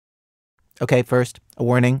Okay, first, a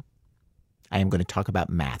warning. I am going to talk about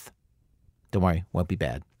math. Don't worry, won't be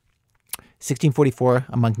bad. 1644,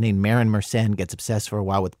 a monk named Marin Mersenne gets obsessed for a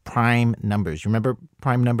while with prime numbers. You remember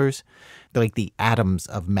prime numbers? They're like the atoms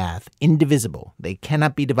of math, indivisible. They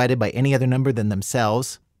cannot be divided by any other number than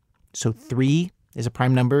themselves. So 3 is a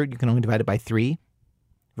prime number. You can only divide it by 3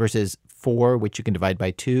 versus 4, which you can divide by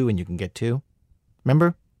 2 and you can get 2.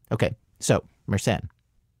 Remember? Okay, so Mersenne.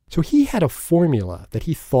 So he had a formula that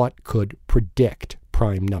he thought could predict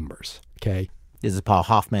prime numbers, okay? This is Paul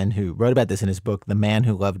Hoffman, who wrote about this in his book, The Man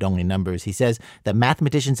Who Loved Only Numbers. He says that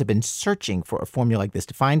mathematicians have been searching for a formula like this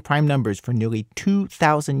to find prime numbers for nearly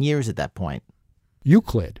 2,000 years at that point.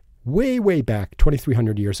 Euclid, way back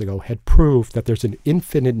 2,300 years ago, had proved that there's an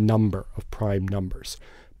infinite number of prime numbers.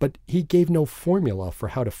 But he gave no formula for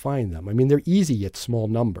how to find them. I mean, they're easy at small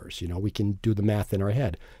numbers. You know, we can do the math in our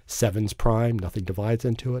head. 7's prime, nothing divides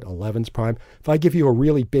into it. 11's prime. If I give you a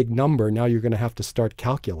really big number, now you're going to have to start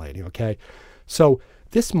calculating, okay? So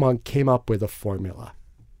this monk came up with a formula.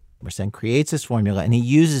 Mersenne creates this formula, and he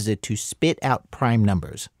uses it to spit out prime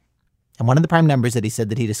numbers. And one of the prime numbers that he said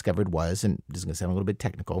that he discovered was, and this is going to sound a little bit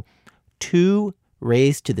technical, 2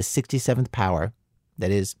 raised to the 67th power, that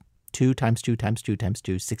is 2 times 2 times 2 times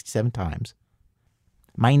 2, 67 times,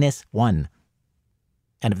 minus 1.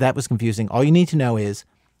 And if that was confusing, all you need to know is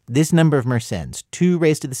this number of Mersenne's, 2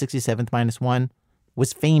 raised to the 67th minus 1,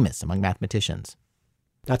 was famous among mathematicians.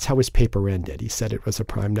 That's how his paper ended. He said it was a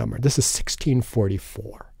prime number. This is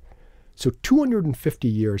 1644. So 250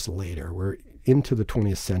 years later, we're into the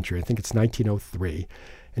 20th century. I think it's 1903.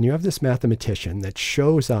 And you have this mathematician that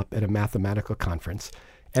shows up at a mathematical conference.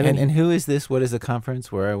 And who is this? What is the conference?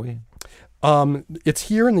 Where are we? It's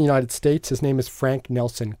here in the United States. His name is Frank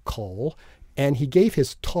Nelson Cole. And he gave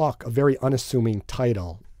his talk a very unassuming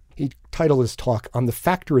title. He titled his talk On the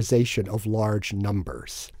Factorization of Large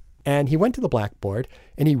Numbers. And he went to the blackboard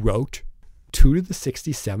and he wrote 2 to the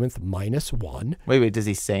 67th minus 1. Wait, does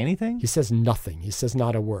he say anything? He says nothing. He says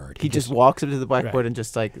not a word. He just walks up to the blackboard and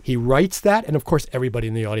just like... He writes that, and of course everybody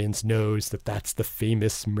in the audience knows that that's the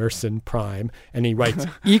famous Mersenne prime. And he writes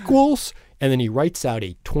equals, and then he writes out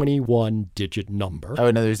a 21-digit number.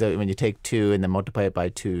 Oh, no, there's when you take 2 and then multiply it by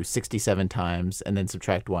 2 67 times and then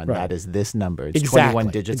subtract 1. Right. That is this number. It's 21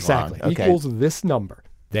 digits long. Okay. Equals this number.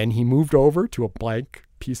 Then he moved over to a blank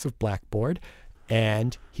piece of blackboard,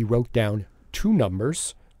 and he wrote down 2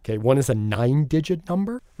 numbers. Okay, one is a 9-digit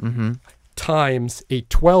number times a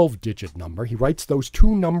 12-digit number. He writes those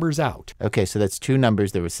 2 numbers out. Okay, so that's 2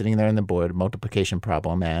 numbers that were sitting there on the board, multiplication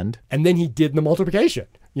problem, and then he did the multiplication.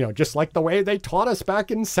 You know, just like the way they taught us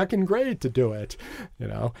back in 2nd grade to do it. You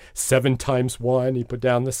know, 7 times 1, he put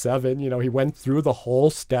down the 7. You know, he went through the whole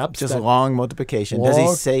steps. Just long multiplication. Does he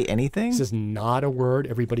say anything? He says not a word.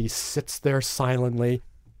 Everybody sits there silently.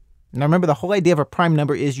 Now remember, the whole idea of a prime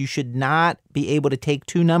number is you should not be able to take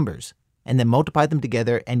 2 numbers and then multiply them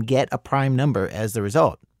together and get a prime number as the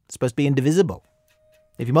result. It's supposed to be indivisible.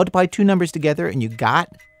 If you multiply 2 numbers together and you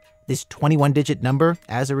got this 21-digit number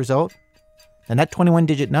as a result, then that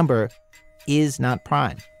 21-digit number is not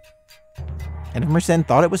prime. And if Mersenne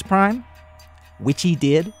thought it was prime, which he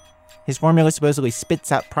did, his formula supposedly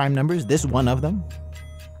spits out prime numbers, this one of them.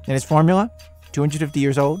 And his formula, 250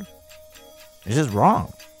 years old, is just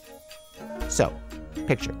wrong. So,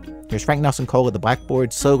 picture. Here's Frank Nelson Cole at the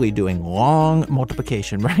blackboard slowly doing long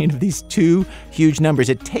multiplication, right, of these 2 huge numbers.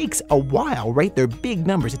 It takes a while, right? They're big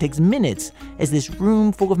numbers. It takes minutes as this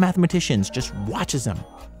room full of mathematicians just watches him.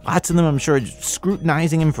 Lots of them, I'm sure,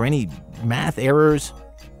 scrutinizing him for any math errors.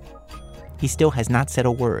 He still has not said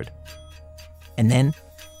a word. And then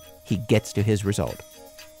he gets to his result.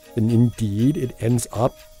 And indeed, it ends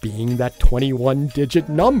up being that 21-digit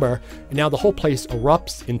number. And now the whole place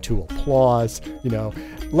erupts into applause. You know,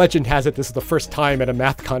 legend has it this is the first time at a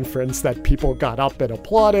math conference that people got up and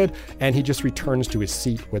applauded, and he just returns to his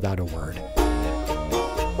seat without a word.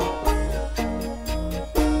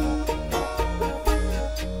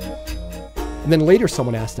 And then later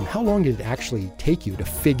someone asked him, how long did it actually take you to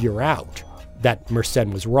figure out that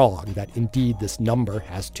Mersenne was wrong, that indeed this number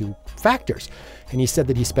has 2 factors? And he said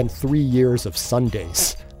that he spent 3 years of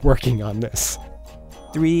Sundays working on this.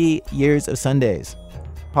 3 years of Sundays.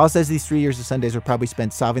 Paul says these 3 years of Sundays were probably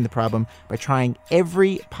spent solving the problem by trying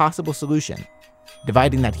every possible solution,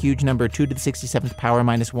 dividing that huge number 2 to the 67th power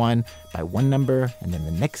minus 1 by one number, and then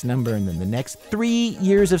the next number, and then the next. 3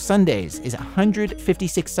 years of Sundays is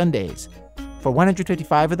 156 Sundays. For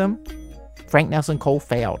 155 of them, Frank Nelson Cole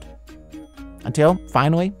failed. Until,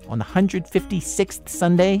 finally, on the 156th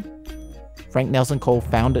Sunday, Frank Nelson Cole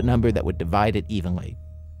found a number that would divide it evenly,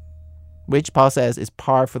 which Paul says is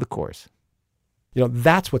par for the course.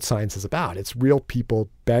 That's what science is about. It's real people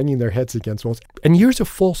banging their heads against walls. And years of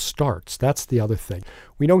false starts. That's the other thing.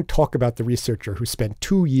 We don't talk about the researcher who spent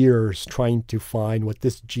 2 years trying to find what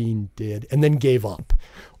this gene did and then gave up.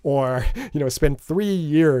 Or, spent 3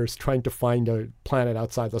 years trying to find a planet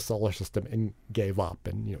outside the solar system and gave up.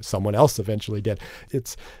 And, someone else eventually did.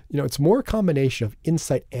 It's more a combination of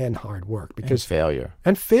insight and hard work. And failure.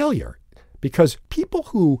 And failure. Because people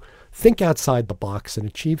who think outside the box and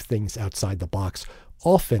achieve things outside the box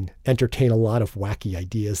often entertain a lot of wacky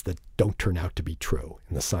ideas that don't turn out to be true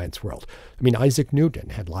in the science world. I mean, Isaac Newton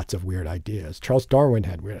had lots of weird ideas. Charles Darwin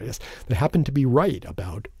had weird ideas that happened to be right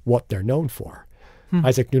about what they're known for.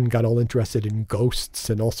 Isaac Newton got all interested in ghosts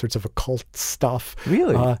and all sorts of occult stuff.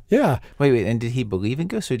 Really? Yeah. Wait. And did he believe in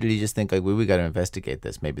ghosts, or did he just think, we got to investigate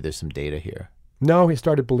this? Maybe there's some data here. No, he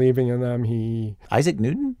started believing in them. Isaac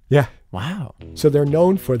Newton? Yeah. Wow. So they're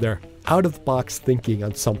known for their out-of-the-box thinking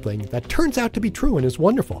on something that turns out to be true and is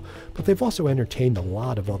wonderful. But they've also entertained a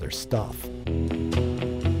lot of other stuff.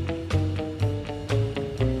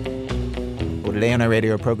 Well, today on our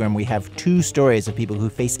radio program, we have 2 stories of people who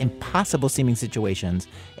face impossible-seeming situations.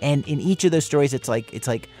 And in each of those stories, it's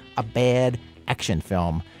like a bad action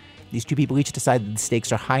film. These 2 people each decide that the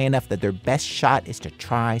stakes are high enough that their best shot is to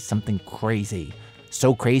try something crazy.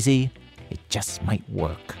 So crazy, it just might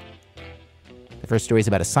work. The first story is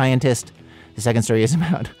about a scientist. The second story is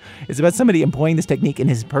about somebody employing this technique in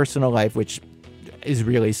his personal life, which is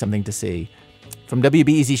really something to see. From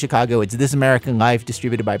WBEZ Chicago, it's This American Life,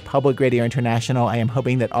 distributed by Public Radio International. I am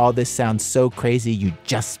hoping that all this sounds so crazy, you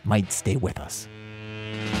just might stay with us.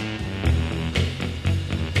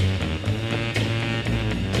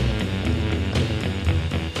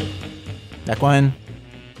 Back one,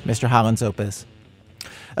 Mr. Holland's opus.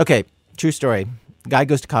 Okay, true story. Guy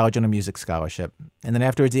goes to college on a music scholarship, and then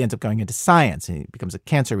afterwards he ends up going into science, and he becomes a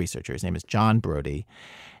cancer researcher. His name is John Brody.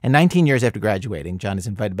 And 19 years after graduating, John is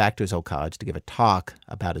invited back to his old college to give a talk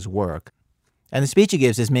about his work. And the speech he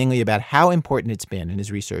gives is mainly about how important it's been in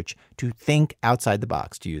his research to think outside the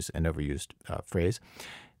box, to use an overused phrase,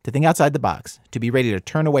 to think outside the box, to be ready to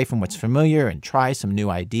turn away from what's familiar and try some new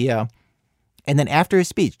idea. And then after his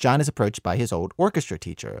speech, John is approached by his old orchestra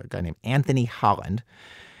teacher, a guy named Anthony Holland.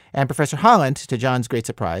 And Professor Holland, to John's great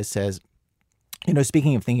surprise, says,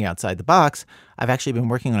 speaking of thinking outside the box, I've actually been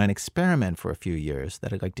working on an experiment for a few years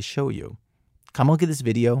that I'd like to show you. Come look at this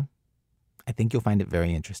video. I think you'll find it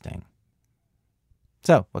very interesting.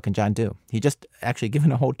 So, what can John do? He just actually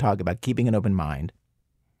given a whole talk about keeping an open mind.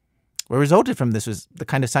 What resulted from this was the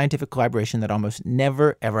kind of scientific collaboration that almost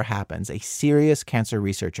never, ever happens. A serious cancer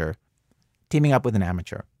researcher teaming up with an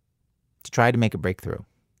amateur to try to make a breakthrough.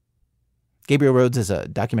 Gabriel Rhodes is a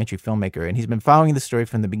documentary filmmaker, and he's been following the story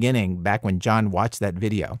from the beginning, back when John watched that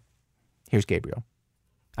video. Here's Gabriel.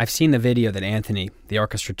 I've seen the video that Anthony, the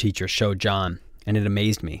orchestra teacher, showed John, and it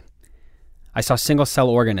amazed me. I saw single-cell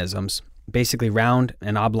organisms, basically round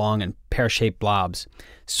and oblong and pear-shaped blobs,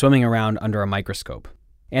 swimming around under a microscope.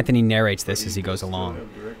 Anthony narrates this as he goes along,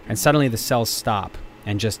 and suddenly the cells stop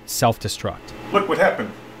and just self-destruct. Look what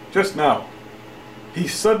happened just now. He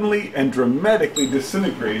suddenly and dramatically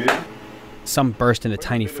disintegrated. Some burst into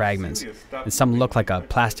tiny fragments, and some look like a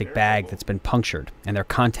plastic bag that's been punctured, and their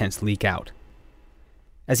contents leak out.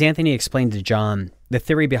 As Anthony explained to John, the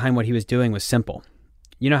theory behind what he was doing was simple.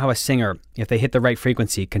 You know how a singer, if they hit the right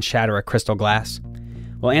frequency, can shatter a crystal glass?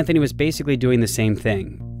 Well, Anthony was basically doing the same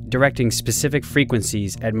thing, directing specific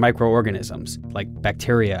frequencies at microorganisms, like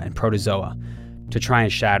bacteria and protozoa, to try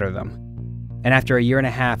and shatter them. And after a year and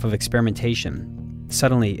a half of experimentation,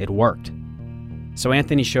 suddenly it worked. So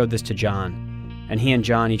Anthony showed this to John, and he and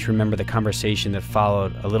John each remember the conversation that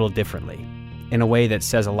followed a little differently, in a way that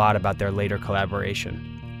says a lot about their later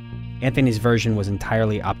collaboration. Anthony's version was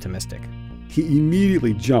entirely optimistic. He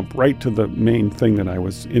immediately jumped right to the main thing that I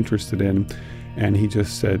was interested in, and he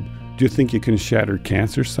just said, "Do you think you can shatter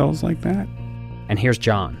cancer cells like that?" And here's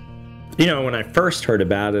John. When I first heard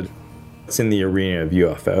about it, it's in the arena of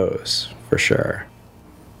UFOs, for sure.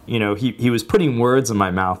 He was putting words in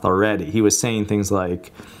my mouth already. He was saying things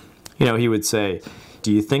like, he would say,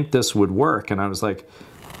 "Do you think this would work?" And I was like,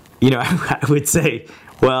 I would say,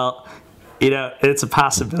 well, it's a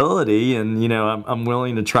possibility, and, I'm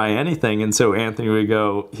willing to try anything. And so Anthony would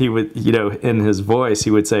go, he would, in his voice,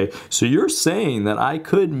 he would say, "So you're saying that I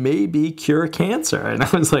could maybe cure cancer?" And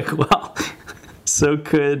I was like, well, so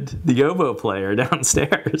could the oboe player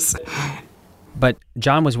downstairs. But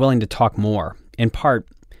John was willing to talk more, in part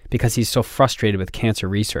because he's so frustrated with cancer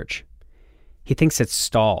research. He thinks it's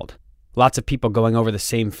stalled. Lots of people going over the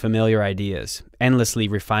same familiar ideas, endlessly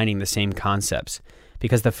refining the same concepts,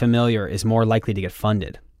 because the familiar is more likely to get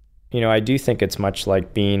funded. I do think it's much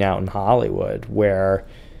like being out in Hollywood, where,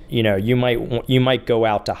 you might go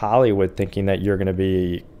out to Hollywood thinking that you're going to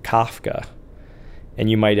be Kafka, and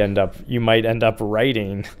you might end up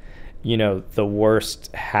writing, the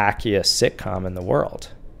worst, hackiest sitcom in the world,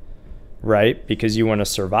 right? Because you want to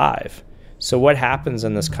survive. So what happens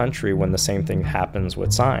in this country when the same thing happens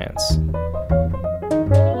with science?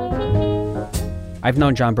 I've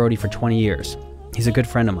known John Brody for 20 years. He's a good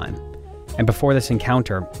friend of mine. And before this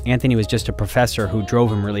encounter, Anthony was just a professor who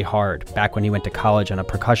drove him really hard back when he went to college on a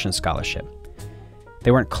percussion scholarship.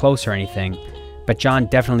 They weren't close or anything, but John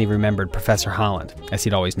definitely remembered Professor Holland, as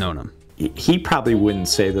he'd always known him. He probably wouldn't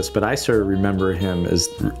say this, but I sort of remember him as,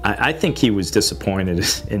 I think he was disappointed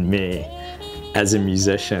in me as a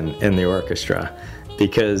musician in the orchestra,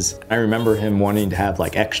 because I remember him wanting to have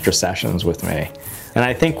like extra sessions with me. And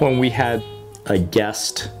I think when we had a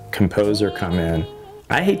guest composer come in,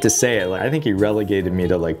 I hate to say it, I think he relegated me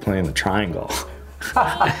to like playing the triangle.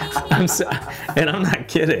 And I'm not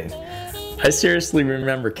kidding. I seriously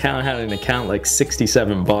remember having to count like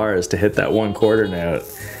 67 bars to hit that one quarter note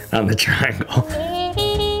on the triangle.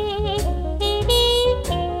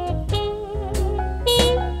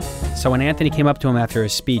 So when Anthony came up to him after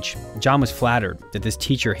his speech, John was flattered that this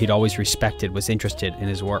teacher he'd always respected was interested in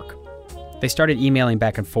his work. They started emailing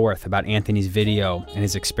back and forth about Anthony's video and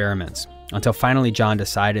his experiments, until finally John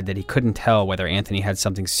decided that he couldn't tell whether Anthony had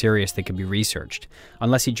something serious that could be researched,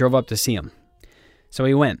 unless he drove up to see him. So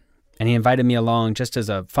he went, and he invited me along just as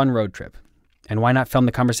a fun road trip. And why not film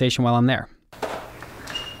the conversation while I'm there?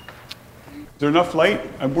 Is there enough light?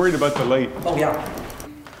 I'm worried about the light. Oh, yeah.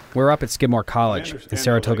 We're up at Skidmore College in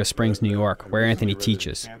Saratoga Springs, New York, where Anthony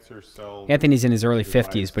teaches. Anthony's in his early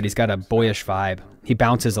 50s, but he's got a boyish vibe. He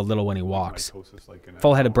bounces a little when he walks.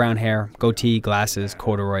 Full head of brown hair, goatee, glasses,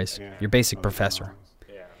 corduroys. Your basic professor.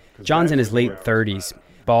 John's in his late 30s,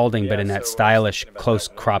 balding but in that stylish,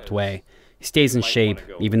 close-cropped way. He stays in shape,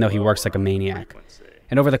 even though he works like a maniac.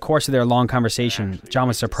 And over the course of their long conversation, John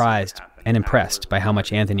was surprised and impressed by how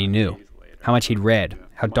much Anthony knew, how much he'd read,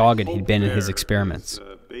 how dogged he'd been in his experiments.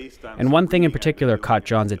 And one thing in particular caught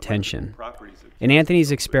John's attention. In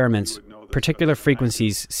Anthony's experiments, particular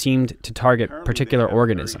frequencies seemed to target particular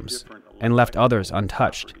organisms and left others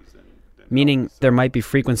untouched, meaning there might be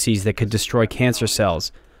frequencies that could destroy cancer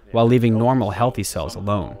cells while leaving normal, healthy cells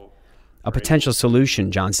alone. A potential solution,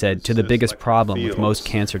 John said, to the biggest problem with most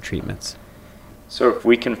cancer treatments. So if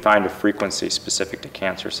we can find a frequency specific to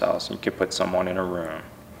cancer cells, you could put someone in a room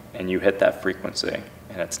and you hit that frequency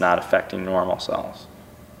and it's not affecting normal cells.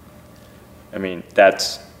 I mean,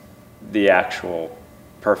 that's the actual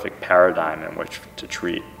perfect paradigm in which to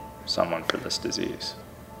treat someone for this disease.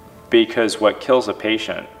 Because what kills a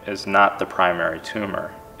patient is not the primary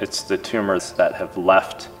tumor. It's the tumors that have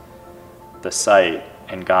left the site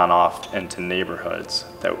and gone off into neighborhoods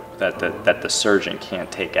that the surgeon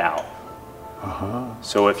can't take out.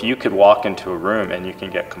 So if you could walk into a room and you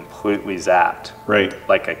can get completely zapped, Right.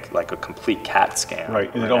 like a complete CAT scan,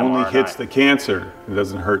 Right, and or it an only MRI, hits the cancer. It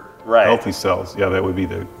doesn't hurt Right. healthy cells. Yeah, that would be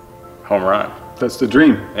home run. that's the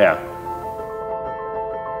dream. Yeah.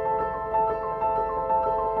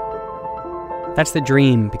 That's the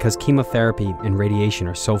dream because chemotherapy and radiation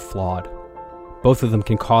are so flawed. Both of them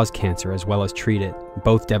can cause cancer as well as treat it.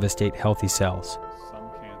 Both devastate healthy cells.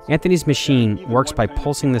 Anthony's machine works by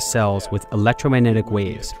pulsing the cells with electromagnetic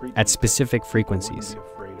waves at specific frequencies.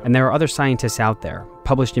 And there are other scientists out there,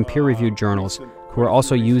 published in peer-reviewed journals, who are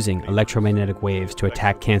also using electromagnetic waves to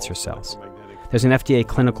attack cancer cells. There's an FDA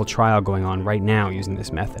clinical trial going on right now using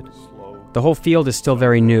this method. The whole field is still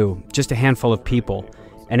very new, just a handful of people,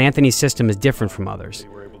 and Anthony's system is different from others.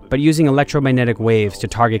 But using electromagnetic waves to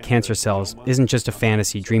target cancer cells isn't just a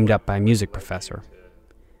fantasy dreamed up by a music professor.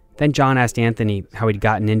 Then John asked Anthony how he'd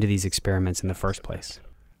gotten into these experiments in the first place.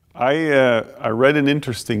 I read an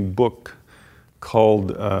interesting book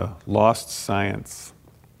called Lost Science.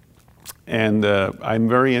 And I'm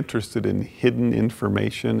very interested in hidden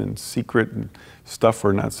information and secret stuff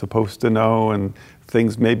we're not supposed to know, and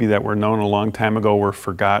things maybe that were known a long time ago were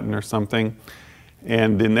forgotten or something.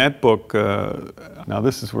 And in that book, now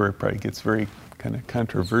this is where it probably gets very kind of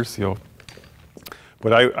controversial,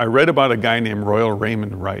 but I read about a guy named Royal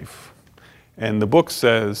Raymond Rife. And the book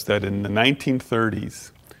says that in the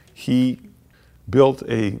 1930s, he built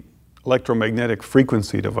a electromagnetic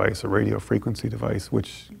frequency device, a radio frequency device,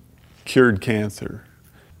 which cured cancer.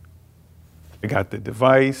 I got the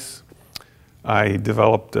device. I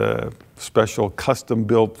developed a special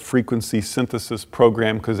custom-built frequency synthesis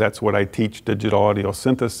program because that's what I teach, digital audio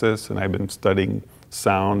synthesis, and I've been studying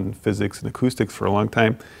sound and physics and acoustics for a long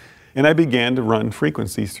time. And I began to run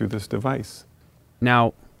frequencies through this device.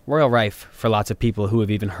 Now, Royal Rife, for lots of people who have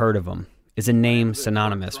even heard of him, is a name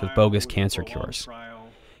synonymous with bogus cancer cures.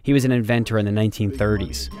 He was an inventor in the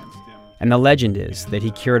 1930s, and the legend is that he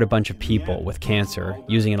cured a bunch of people with cancer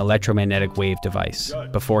using an electromagnetic wave device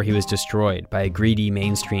before he was destroyed by a greedy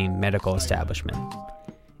mainstream medical establishment.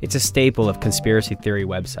 It's a staple of conspiracy theory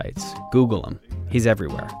websites. Google him. He's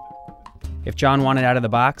everywhere. If John wanted out of the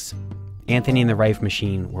box, Anthony and the Rife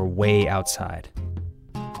machine were way outside.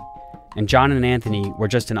 And John and Anthony were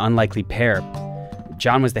just an unlikely pair.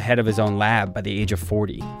 John was the head of his own lab by the age of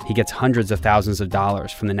 40. He gets hundreds of thousands of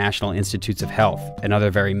dollars from the National Institutes of Health and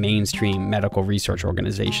other very mainstream medical research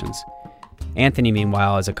organizations. Anthony,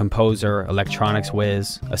 meanwhile, is a composer, electronics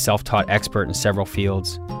whiz, a self-taught expert in several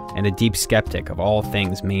fields, and a deep skeptic of all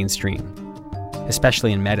things mainstream,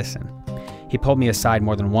 especially in medicine. He pulled me aside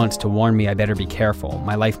more than once to warn me I better be careful,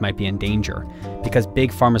 my life might be in danger, because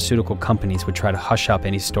big pharmaceutical companies would try to hush up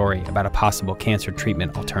any story about a possible cancer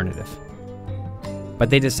treatment alternative. But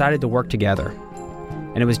they decided to work together,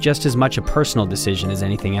 and it was just as much a personal decision as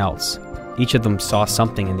anything else. Each of them saw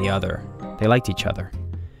something in the other. They liked each other.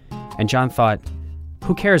 And John thought,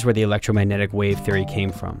 who cares where the electromagnetic wave theory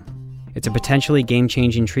came from? It's a potentially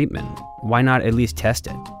game-changing treatment. Why not at least test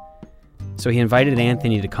it? So he invited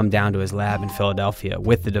Anthony to come down to his lab in Philadelphia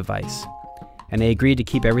with the device. And they agreed to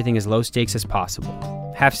keep everything as low stakes as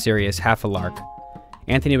possible. Half serious, half a lark.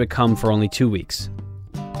 Anthony would come for only 2 weeks,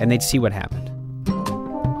 and they'd see what happened.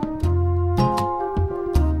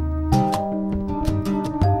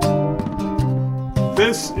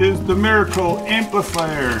 This is the miracle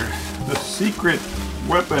amplifier, the secret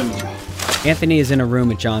weapon. Anthony is in a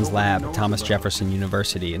room at John's lab at Thomas Jefferson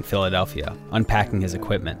University in Philadelphia, unpacking his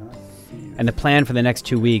equipment. And the plan for the next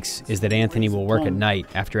 2 weeks is that Anthony will work at night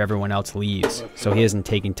after everyone else leaves, so he isn't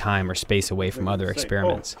taking time or space away from other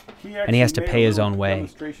experiments. And he has to pay his own way.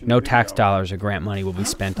 No tax dollars or grant money will be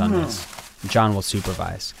spent on this. John will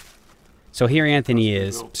supervise. So here Anthony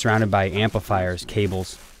is, surrounded by amplifiers,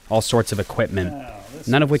 cables, all sorts of equipment,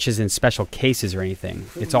 none of which is in special cases or anything.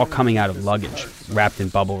 It's all coming out of luggage, wrapped in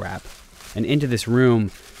bubble wrap. And into this room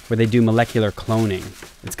where they do molecular cloning.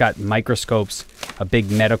 It's got microscopes, a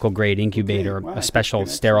big medical-grade incubator, a special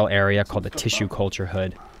sterile area called a tissue culture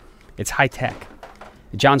hood. It's high-tech.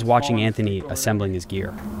 John's watching Anthony assembling his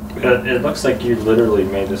gear. It looks like you literally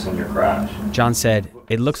made this in your garage. John said,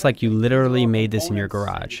 "It looks like you literally made this in your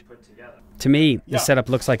garage." To me, the setup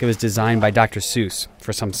looks like it was designed by Dr. Seuss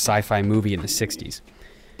for some sci-fi movie in the 60s.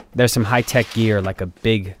 There's some high-tech gear like a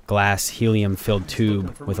big glass helium-filled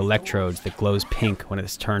tube with electrodes that glows pink when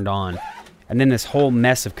it's turned on, and then this whole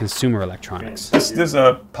mess of consumer electronics. This is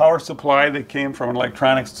a power supply that came from an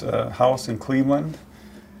electronics house in Cleveland.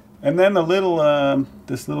 And then a little,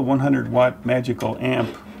 this little 100-watt magical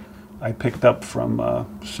amp I picked up from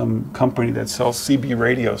some company that sells CB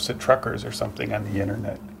radios to truckers or something on the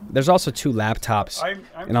internet. There's also 2 laptops,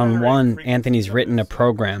 and on one, Anthony's written a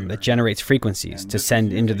program that generates frequencies to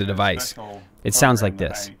send into the device. It sounds like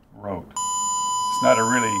this. It's not a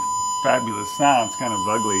really fabulous sound. It's kind of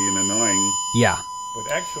ugly and annoying. Yeah.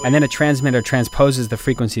 But actually, and then a transmitter transposes the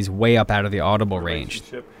frequencies way up out of the audible range.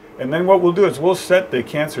 And then what we'll do is we'll set the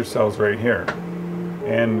cancer cells right here.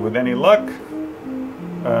 And with any luck,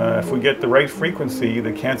 if we get the right frequency,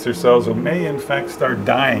 the cancer cells may in fact start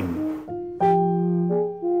dying.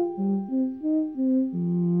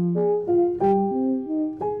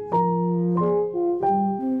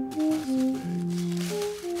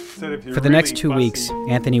 For the next 2 weeks,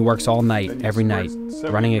 Anthony works all night, every night,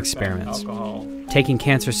 running experiments, taking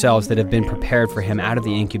cancer cells that have been prepared for him out of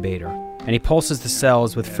the incubator, and he pulses the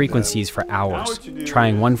cells with frequencies for hours,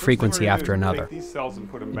 trying one frequency after another.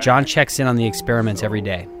 John checks in on the experiments every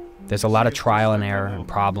day. There's a lot of trial and error and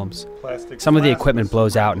problems. Some of the equipment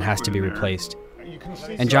blows out and has to be replaced.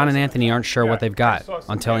 And John and Anthony aren't sure what they've got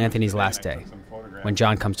until Anthony's last day, when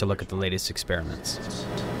John comes to look at the latest experiments.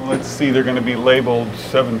 Let's see, they're going to be labeled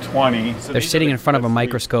 720. They're sitting in front of a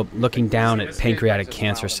microscope looking down at pancreatic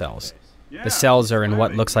cancer cells. The cells are in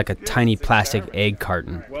what looks like a tiny plastic egg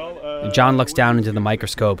carton. John looks down into the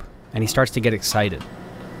microscope, and he starts to get excited.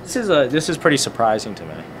 This is pretty surprising to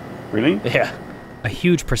me. Really? Yeah. A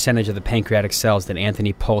huge percentage of the pancreatic cells that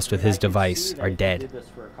Anthony pulsed with his device are dead.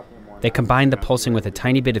 They combined the pulsing with a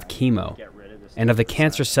tiny bit of chemo, and of the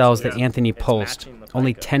cancer cells that Anthony pulsed,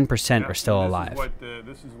 only 10% are still alive.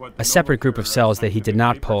 A separate group of cells that he did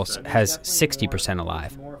not pulse has 60%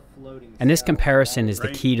 alive. And this comparison is the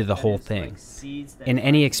key to the whole thing. In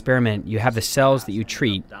any experiment, you have the cells that you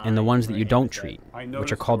treat and the ones that you don't treat,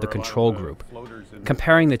 which are called the control group.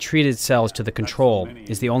 Comparing the treated cells to the control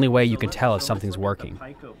is the only way you can tell if something's working.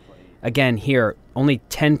 Again, here, only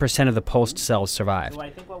 10% of the pulsed cells survived,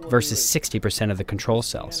 versus 60% of the control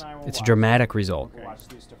cells. It's a dramatic result.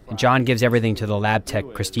 And John gives everything to the lab tech,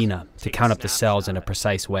 Christina, to count up the cells in a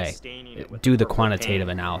precise way, do the quantitative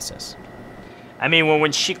analysis. I mean,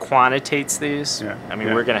 when she quantitates these,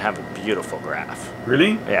 we're going to have a beautiful graph.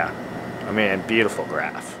 Really? Yeah. I mean, a beautiful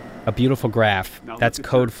graph. A beautiful graph, that's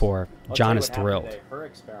code for John is thrilled.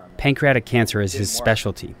 Pancreatic cancer is his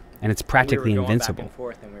specialty, and it's practically invincible.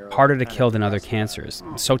 Harder to kill than other cancers.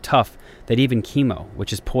 So tough that even chemo,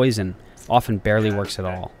 which is poison, often barely works at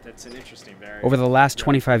all. Over the last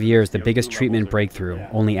 25 years, the biggest treatment breakthrough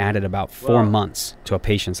only added about 4 months to a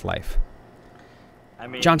patient's life.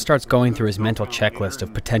 John starts going through his mental checklist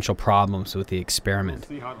of potential problems with the experiment.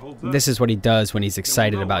 This is what he does when he's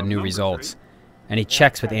excited about new results. And he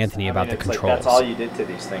checks with Anthony about the controls. That's all you did to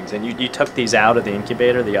these things. And you took these out of the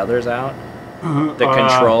incubator, the others out? The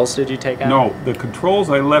controls did you take out? No, the controls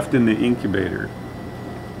I left in the incubator.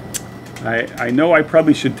 I know I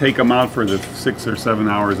probably should take them out for the 6 or 7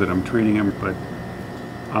 hours that I'm treating them, but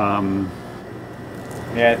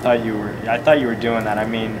yeah, I thought you were doing that. I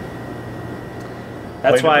mean,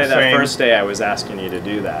 that's why that first day I was asking you to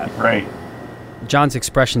do that. Right. John's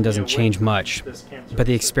expression doesn't change much, but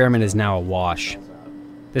the experiment is now a wash.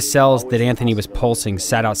 The cells that Anthony was pulsing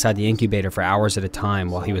sat outside the incubator for hours at a time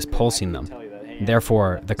while he was pulsing them.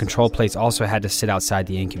 Therefore, the control plates also had to sit outside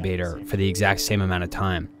the incubator for the exact same amount of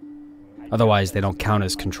time. Otherwise, they don't count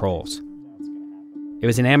as controls. It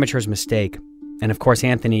was an amateur's mistake, and of course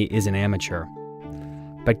Anthony is an amateur.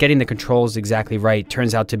 But getting the controls exactly right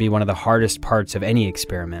turns out to be one of the hardest parts of any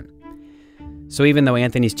experiment. So even though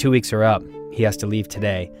Anthony's 2 weeks are up, he has to leave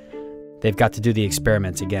today, they've got to do the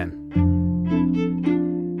experiments again.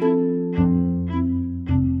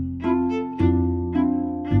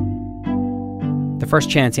 The first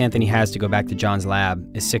chance Anthony has to go back to John's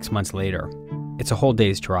lab is 6 months later. It's a whole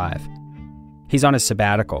day's drive. He's on a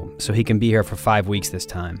sabbatical, so he can be here for 5 weeks this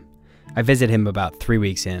time. I visit him about 3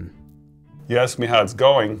 weeks in. You ask me how it's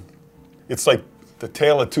going. It's like the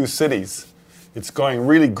tale of two cities. It's going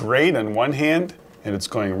really great on one hand, and it's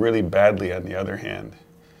going really badly on the other hand.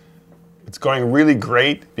 It's going really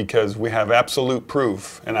great because we have absolute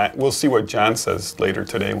proof, and we'll see what John says later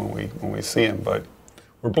today when we see him, but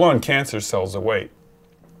we're blowing cancer cells away.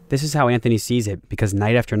 This is how Anthony sees it, because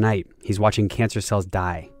night after night, he's watching cancer cells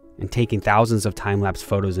die and taking thousands of time-lapse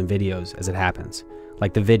photos and videos as it happens,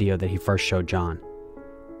 like the video that he first showed John.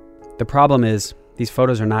 The problem is, these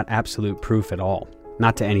photos are not absolute proof at all.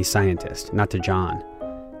 Not to any scientist, not to John.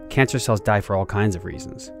 Cancer cells die for all kinds of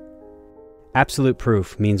reasons. Absolute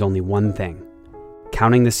proof means only one thing: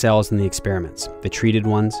 counting the cells in the experiments, the treated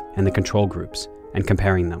ones and the control groups, and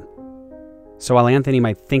comparing them. So while Anthony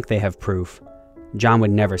might think they have proof, John would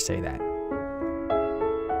never say that.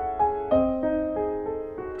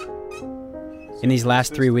 In these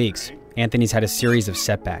last 3 weeks, Anthony's had a series of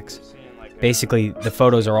setbacks. Basically, the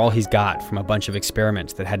photos are all he's got from a bunch of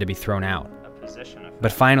experiments that had to be thrown out.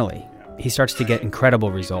 But finally, he starts to get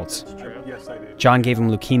incredible results. John gave him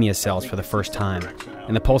leukemia cells for the first time,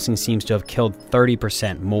 and the pulsing seems to have killed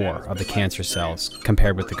 30% more of the cancer cells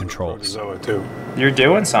compared with the controls. You're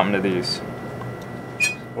doing something to these.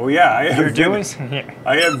 Oh yeah,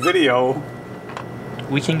 I have video.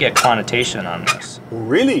 We can get quantitation on this.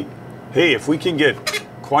 Really? Hey, if we can get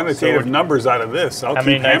quantitative numbers out of this, I'll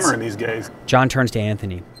keep hammering these guys. John turns to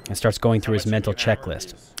Anthony and starts going through his mental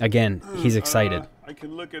checklist. Again, he's excited.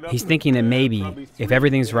 He's thinking that maybe, if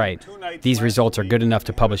everything's right, these results are good enough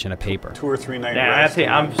to publish in a paper. 2 or 3 nights. Yeah, Anthony,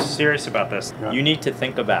 I'm serious about this. Yeah. You need to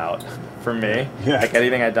think about, for me, like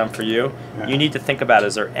anything I've done for you, you need to think about,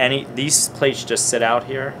 is there any, these plates just sit out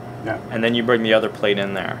here, and then you bring the other plate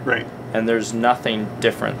in there. Right. And there's nothing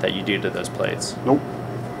different that you do to those plates. Nope.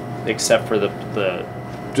 Except for the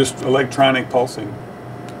just electronic pulsing.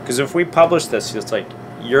 Because if we publish this, it's like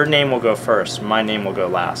your name will go first, my name will go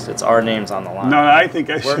last. It's our names on the line. No, I think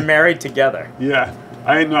we're married together. Yeah,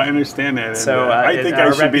 I understand that. So and, I think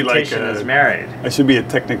I should be like is married. I should be a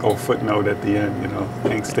technical footnote at the end. You know,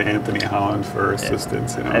 thanks to Anthony Holland for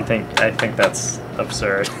assistance. You know, I think that's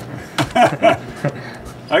absurd.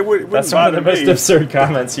 That's one of the most absurd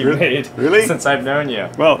comments you've made since I've known you.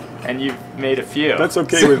 Well, and you've made a few. That's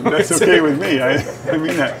okay with okay with me. I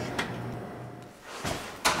mean that.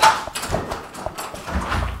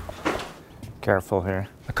 Careful here.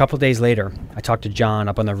 A couple days later, I talked to John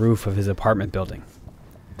up on the roof of his apartment building.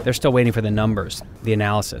 They're still waiting for the numbers, the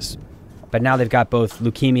analysis. But now they've got both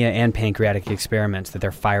leukemia and pancreatic experiments that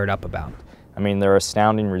they're fired up about. I mean, they're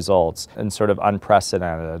astounding results and sort of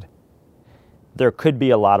unprecedented. there could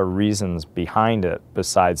be a lot of reasons behind it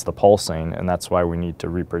besides the pulsing, and that's why we need to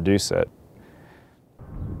reproduce it.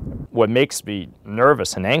 What makes me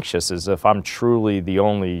nervous and anxious is if I'm truly the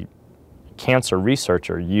only cancer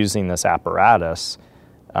researcher using this apparatus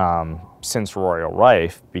since Royal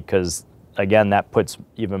Rife, because, again, that puts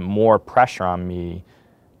even more pressure on me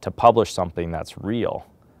to publish something that's real.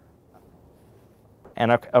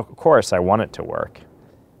 And of course, I want it to work.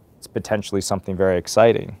 It's potentially something very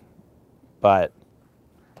exciting, but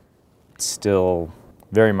it's still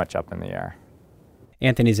very much up in the air.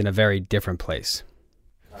 Anthony's in a very different place.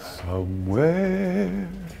 Somewhere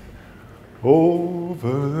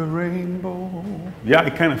over the rainbow. Yeah, I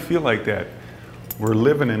kind of feel like that. We're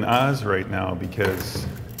living in Oz right now because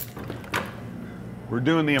we're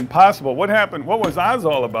doing the impossible. What happened? What was Oz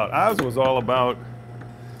all about? Oz was all about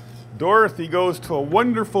Dorothy goes to a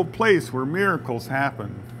wonderful place where miracles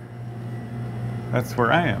happen. That's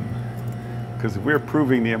where I am. Because we're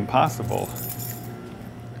proving the impossible.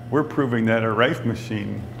 We're proving that a Rife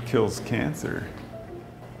machine kills cancer.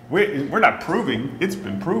 We're not proving, it's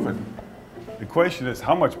been proven. The question is,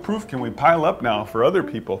 how much proof can we pile up now for other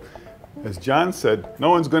people? As John said, no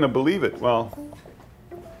one's going to believe it. Well,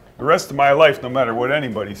 the rest of my life, no matter what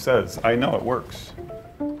anybody says, I know it works.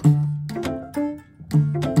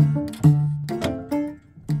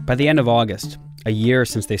 By the end of August, a year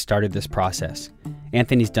since they started this process,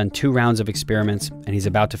 Anthony's done 2 rounds of experiments, and he's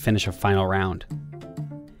about to finish a final round.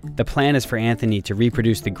 The plan is for Anthony to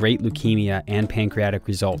reproduce the great leukemia and pancreatic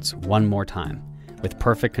results one more time, with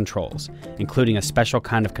perfect controls, including a special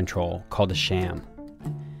kind of control called a sham.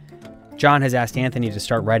 John has asked Anthony to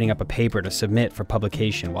start writing up a paper to submit for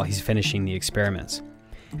publication while he's finishing the experiments,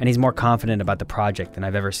 and he's more confident about the project than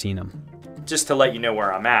I've ever seen him. Just to let you know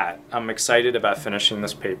where I'm at, I'm excited about finishing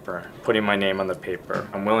this paper, putting my name on the paper.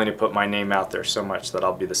 I'm willing to put my name out there so much that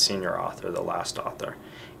I'll be the senior author, the last author.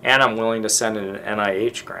 And I'm willing to send in an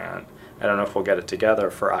NIH grant. I don't know if we'll get it together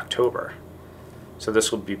for October. So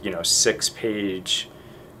this will be, 6-page,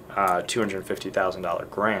 $250,000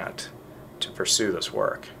 grant to pursue this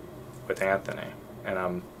work with Anthony. And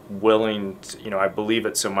I'm willing to, I believe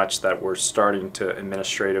it so much that we're starting to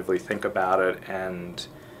administratively think about it and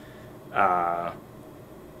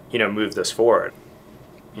move this forward.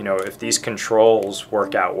 If these controls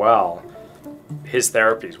work out well, his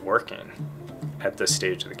therapy's working at this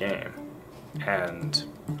stage of the game. And,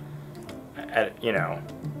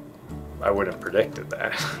 I wouldn't have predicted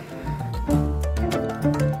that.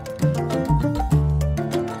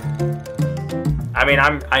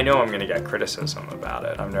 I know I'm going to get criticism about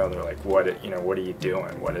it. I know they're like, what are you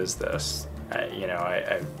doing? What is this? Do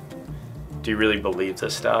you really believe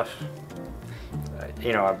this stuff?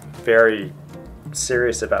 I'm very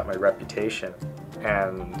serious about my reputation,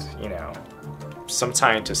 and, some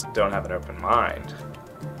scientists don't have an open mind.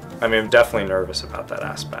 I'm definitely nervous about that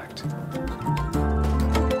aspect.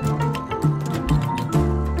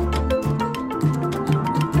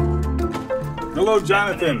 Hello,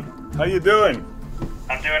 Jonathan. How you doing?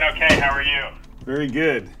 I'm doing okay. How are you? Very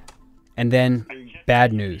good. And then,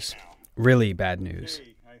 bad news. Really bad news.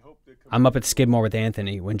 I'm up at Skidmore with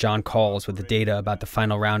Anthony when John calls with the data about the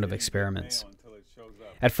final round of experiments.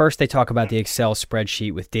 At first, they talk about the Excel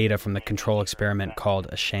spreadsheet with data from the control experiment called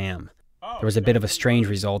a sham. There was a bit of a strange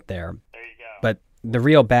result there. But the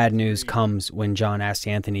real bad news comes when John asks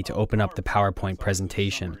Anthony to open up the PowerPoint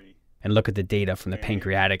presentation and look at the data from the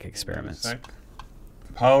pancreatic experiments.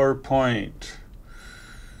 PowerPoint.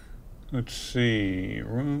 Let's see.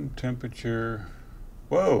 Room temperature.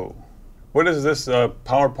 Whoa. What is this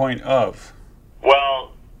PowerPoint of?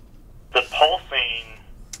 Well, the pulsing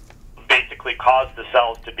basically caused the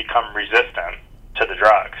cells to become resistant to the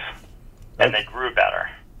drugs, and they grew better.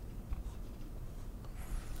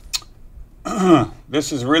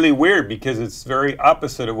 This is really weird because it's very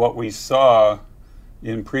opposite of what we saw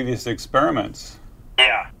in previous experiments.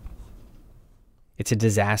 Yeah. It's a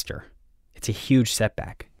disaster. It's a huge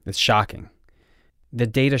setback. It's shocking. The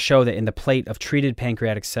data show that in the plate of treated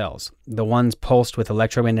pancreatic cells, the ones pulsed with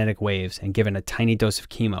electromagnetic waves and given a tiny dose of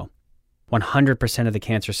chemo, 100% of the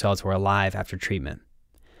cancer cells were alive after treatment.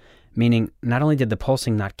 Meaning, not only did the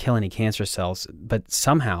pulsing not kill any cancer cells, but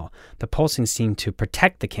somehow the pulsing seemed to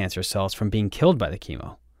protect the cancer cells from being killed by the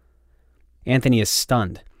chemo. Anthony is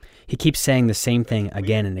stunned. He keeps saying the same thing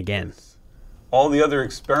again and again. All the other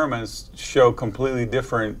experiments show completely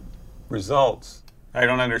different results. I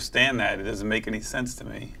don't understand that. It doesn't make any sense to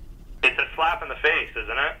me. It's a slap in the face,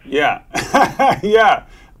 isn't it? Yeah. Yeah.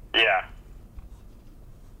 Yeah.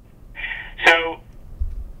 So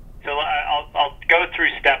I'll go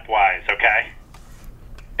through stepwise, okay?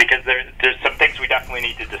 Because there's some things we definitely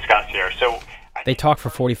need to discuss here. So They talked for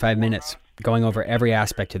 45 minutes, going over every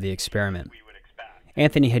aspect of the experiment.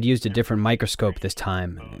 Anthony had used a different microscope this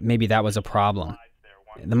time. Maybe that was a problem.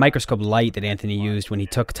 The microscope light that Anthony used when he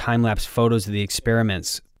took time-lapse photos of the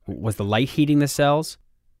experiments, was the light heating the cells?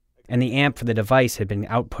 And the amp for the device had been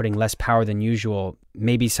outputting less power than usual.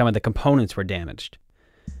 Maybe some of the components were damaged.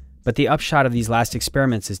 But the upshot of these last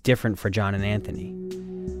experiments is different for John and Anthony.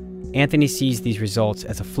 Anthony sees these results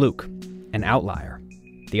as a fluke, an outlier.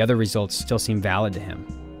 The other results still seem valid to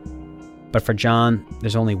him. But for John,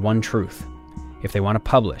 there's only one truth. If they want to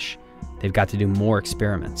publish, they've got to do more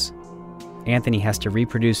experiments. Anthony has to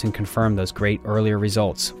reproduce and confirm those great earlier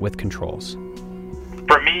results with controls.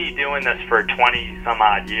 For me, doing this for 20 some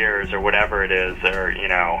odd years or whatever it is, or,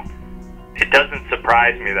 it doesn't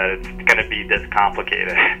surprise me that it's going to be this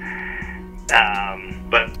complicated.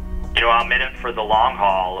 But, I'm in it for the long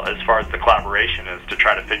haul as far as the collaboration is to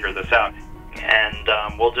try to figure this out.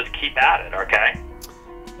 And we'll just keep at it, okay?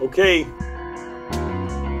 Okay.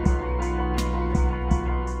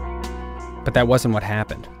 But that wasn't what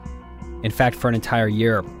happened. In fact, for an entire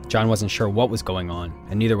year, John wasn't sure what was going on,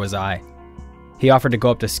 and neither was I. He offered to go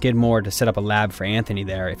up to Skidmore to set up a lab for Anthony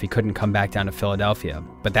there if he couldn't come back down to Philadelphia,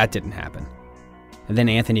 but that didn't happen. And then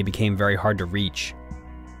Anthony became very hard to reach.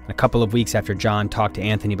 A couple of weeks after John talked to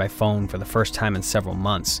Anthony by phone for the first time in several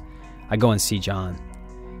months, I go and see John.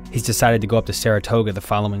 He's decided to go up to Saratoga the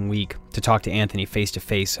following week to talk to Anthony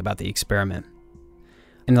face-to-face about the experiment.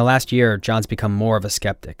 In the last year, John's become more of a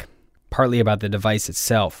skeptic, partly about the device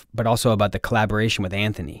itself, but also about the collaboration with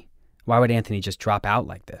Anthony. Why would Anthony just drop out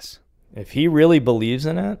like this? If he really believes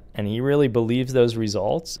in it, and he really believes those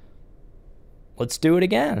results, let's do it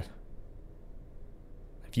again.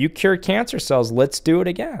 If you cured cancer cells, let's do it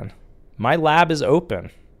again. My lab is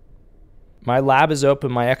open. My lab is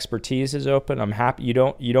open. My expertise is open. I'm happy. You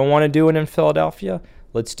don't want to do it in Philadelphia?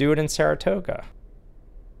 Let's do it in Saratoga.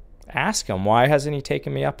 Ask him, why hasn't he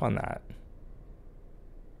taken me up on that?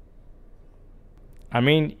 I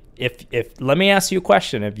mean, if let me ask you a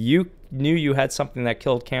question. If you knew you had something that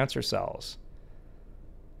killed cancer cells,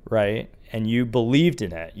 right, and you believed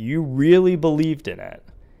in it, you really believed in it,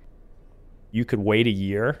 you could wait a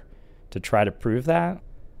year to try to prove that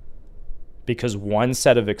because one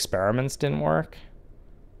set of experiments didn't work?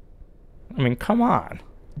 I mean, come on.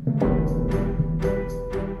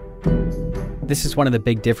 This is one of the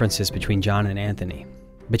big differences between John and Anthony,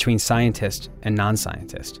 between scientist and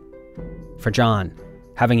non-scientist. For John,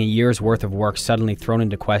 having a year's worth of work suddenly thrown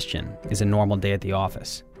into question is a normal day at the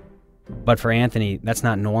office. But for Anthony, that's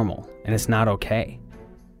not normal, and it's not okay.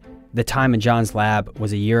 The time in John's lab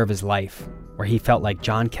was a year of his life, where he felt like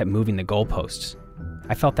John kept moving the goalposts.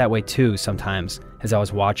 I felt that way too sometimes as I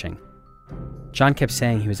was watching. John kept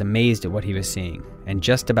saying he was amazed at what he was seeing, and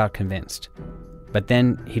just about convinced. But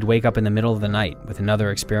then he'd wake up in the middle of the night with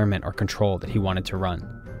another experiment or control that he wanted to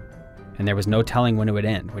run. And there was no telling when it would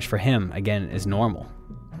end, which for him, again, is normal.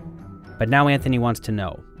 But now Anthony wants to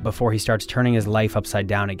know, before he starts turning his life upside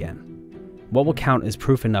down again, what will count as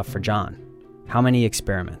proof enough for John? How many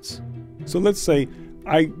experiments? So let's say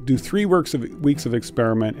I do 3 weeks of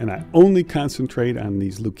experiment and I only concentrate on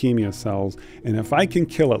these leukemia cells. And if I can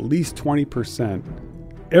kill at least 20%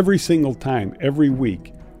 every single time, every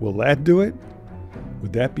week, will that do it?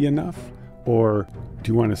 Would that be enough? Or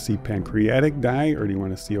do you want to see pancreatic die, or do you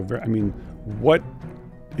want to see ovarian? I mean, what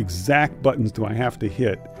exact buttons do I have to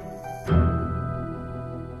hit?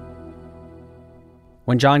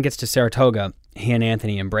 When John gets to Saratoga, he and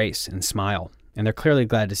Anthony embrace and smile, and they're clearly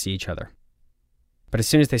glad to see each other. But as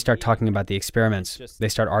soon as they start talking about the experiments, they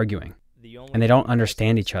start arguing, and they don't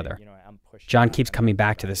understand each other. John keeps coming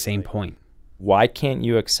back to the same point. Why can't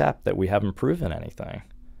you accept that we haven't proven anything?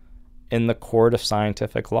 In the court of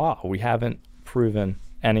scientific law, we haven't proven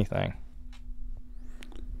anything.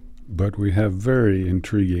 But we have very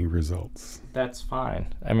intriguing results. That's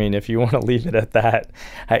fine. I mean, if you want to leave it at that,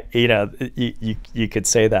 you could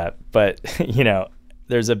say that. But,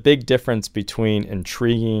 there's a big difference between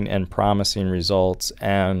intriguing and promising results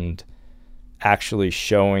and actually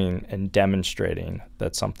showing and demonstrating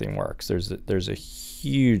that something works. There's a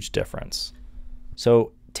huge difference.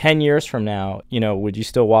 So 10 years from now, would you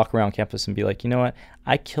still walk around campus and be like, you know what?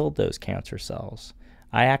 I killed those cancer cells.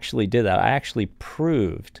 I actually did that. I actually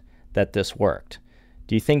proved that this worked.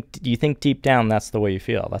 Do you think deep down that's the way you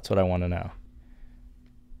feel? That's what I want to know.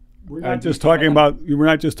 We're not just talking about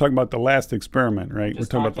the last experiment, right? We're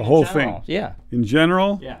talking about the whole thing. Yeah. In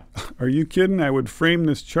general? Yeah. Are you kidding? I would frame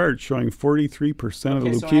this chart showing 43% of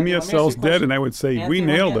the leukemia cells dead, and I would say, Anthony, we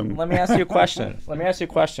nailed them. Let me ask you a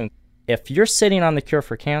question. If you're sitting on the cure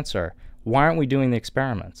for cancer, why aren't we doing the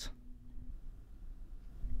experiments?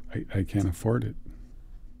 I can't afford it.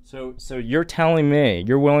 So you're telling me,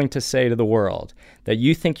 you're willing to say to the world that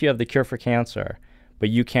you think you have the cure for cancer, but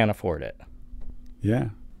you can't afford it? Yeah.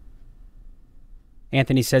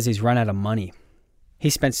 Anthony says he's run out of money. He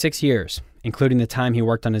spent 6 years, including the time he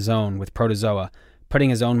worked on his own with protozoa, putting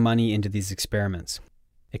his own money into these experiments.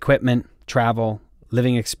 Equipment, travel,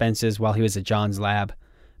 living expenses while he was at John's lab,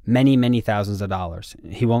 many, many thousands of dollars.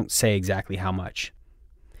 He won't say exactly how much.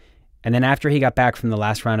 And then after he got back from the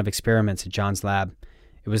last round of experiments at John's lab,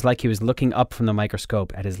 it was like he was looking up from the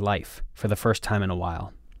microscope at his life for the first time in a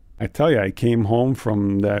while. I tell you, I came home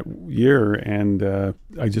from that year and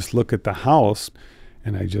I just look at the house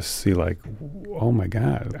and I just see like, oh my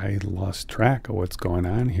God, I lost track of what's going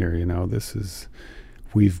on here.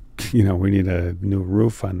 We need a new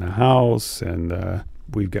roof on the house and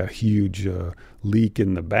we've got a huge leak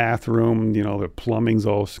in the bathroom. The plumbing's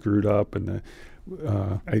all screwed up and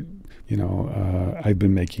I've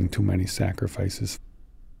been making too many sacrifices.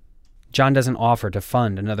 John doesn't offer to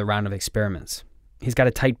fund another round of experiments. He's got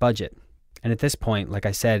a tight budget. And at this point, like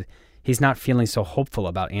I said, he's not feeling so hopeful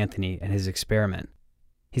about Anthony and his experiment.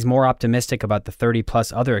 He's more optimistic about the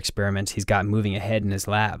 30-plus other experiments he's got moving ahead in his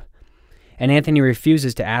lab. And Anthony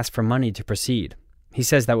refuses to ask for money to proceed. He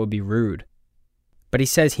says that would be rude. But he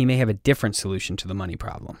says he may have a different solution to the money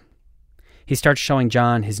problem. He starts showing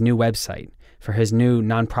John his new website for his new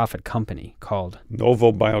nonprofit company called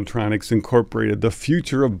Novo Biotronics Incorporated, the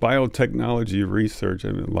future of biotechnology research.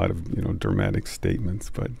 I mean, a lot of dramatic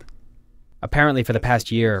statements, but apparently for the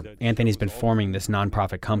past year, Anthony's been forming this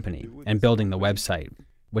nonprofit company and building the website,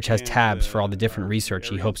 which has tabs for all the different research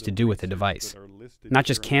he hopes to do with the device. Not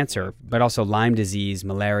just cancer, but also Lyme disease,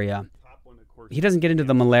 malaria. He doesn't get into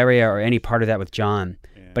the malaria or any part of that with John,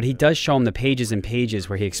 but he does show him the pages and pages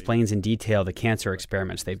where he explains in detail the cancer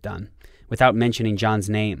experiments they've done, without mentioning John's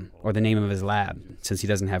name or the name of his lab, since he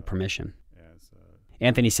doesn't have permission.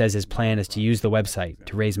 Anthony says his plan is to use the website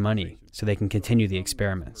to raise money so they can continue the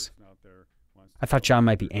experiments. I thought John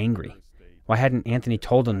might be angry. Why hadn't Anthony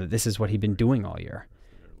told him that this is what he'd been doing all year?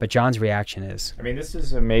 But John's reaction is, this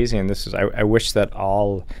is amazing. I wish that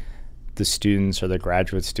all the students or the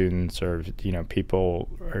graduate students or people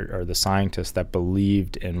or the scientists that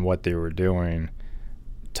believed in what they were doing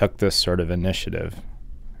took this sort of initiative.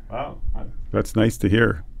 Wow, that's nice to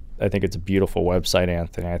hear. I think it's a beautiful website,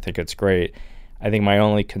 Anthony. I think it's great. I think my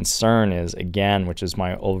only concern is, again, which is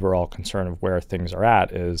my overall concern of where things are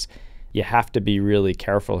at, is you have to be really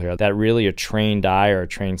careful here. That really a trained eye or a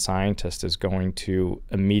trained scientist is going to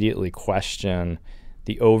immediately question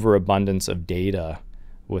the overabundance of data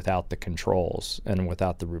without the controls and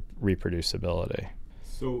without the reproducibility.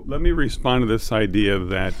 So let me respond to this idea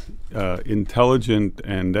that intelligent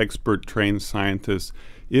and expert trained scientists,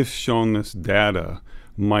 if shown this data,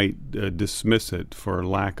 might dismiss it for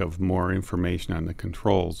lack of more information on the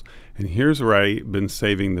controls. And here's where I've been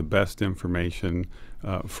saving the best information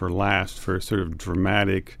for last, for a sort of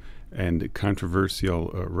dramatic and controversial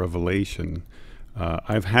revelation.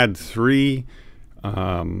 I've had three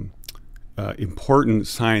important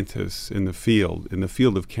scientists in the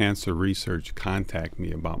field of cancer research, contact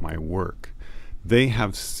me about my work. They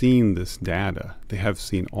have seen this data. They have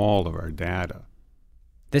seen all of our data.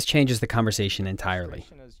 This changes the conversation entirely.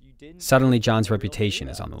 Suddenly, John's reputation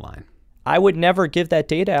is on the line. I would never give that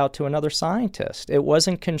data out to another scientist. It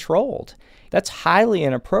wasn't controlled. That's highly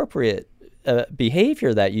inappropriate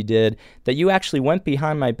behavior that you did, that you actually went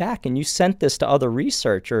behind my back and you sent this to other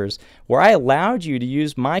researchers where I allowed you to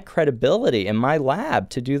use my credibility in my lab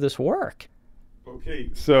to do this work. Okay,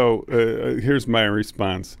 so here's my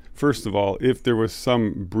response. First of all, if there was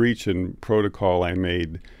some breach in protocol I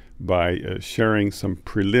made by sharing some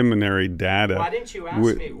preliminary data. Why didn't you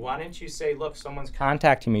ask me? Why didn't you say, look, someone's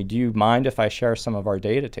contacting me. Do you mind if I share some of our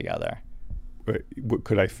data together?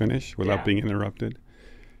 Could I finish without being interrupted?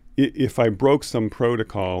 If I broke some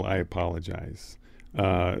protocol, I apologize.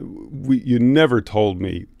 You never told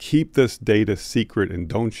me, keep this data secret and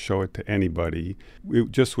don't show it to anybody.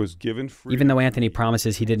 It just was given free. Even though Anthony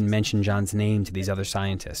promises he didn't mention John's name to these other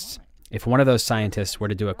scientists, if one of those scientists were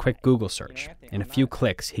to do a quick Google search, in a few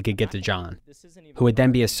clicks he could get to John, who would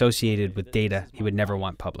then be associated with data he would never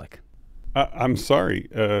want public. I'm sorry.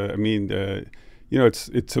 It's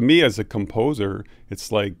to me as a composer,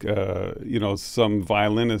 it's like, some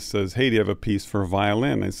violinist says, hey, do you have a piece for a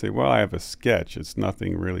violin? I say, well, I have a sketch. It's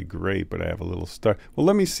nothing really great, but I have a little star. Well,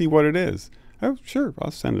 let me see what it is. Oh, sure,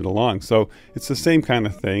 I'll send it along. So it's the same kind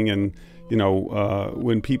of thing. And,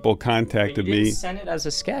 when people contacted me. You didn't send it as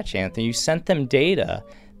a sketch, Anthony. You sent them data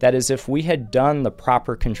that is if we had done the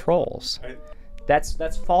proper controls. That's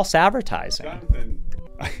false advertising. Jonathan,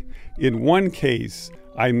 in one case,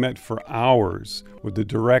 I met for hours with the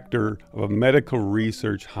director of a medical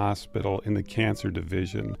research hospital in the cancer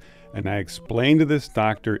division, and I explained to this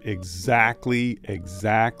doctor exactly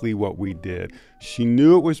what we did. She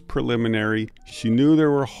knew it was preliminary. She knew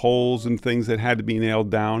there were holes and things that had to be nailed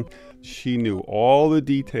down. She knew all the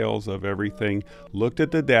details of everything, looked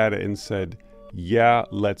at the data and said, yeah,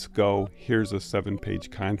 let's go. Here's a 7-page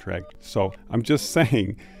contract. So I'm just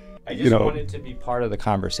saying, I just wanted to be part of the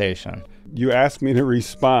conversation. You asked me to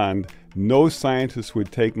respond. No scientist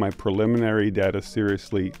would take my preliminary data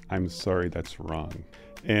seriously. I'm sorry, that's wrong.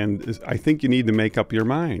 And I think you need to make up your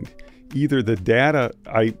mind. Either the data,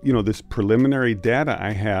 this preliminary data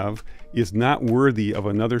I have is not worthy of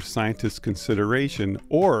another scientist's consideration,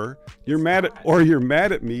 or you're mad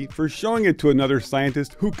at me for showing it to another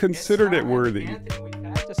scientist who considered it worthy. Anthony, we've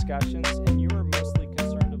had discussions, and you were mostly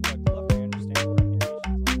concerned of like, look, I understand your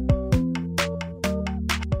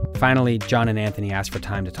reputation's. Finally, John and Anthony asked for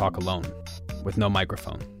time to talk alone, with no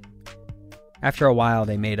microphone. After a while,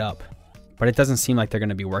 they made up, but it doesn't seem like they're going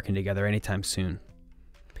to be working together anytime soon.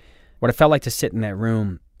 What it felt like to sit in that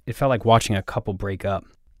room, it felt like watching a couple break up,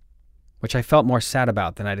 which I felt more sad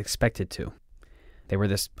about than I'd expected to. They were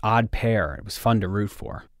this odd pair. It was fun to root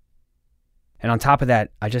for. And on top of that,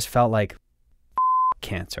 I just felt like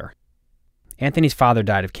cancer. Anthony's father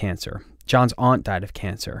died of cancer. John's aunt died of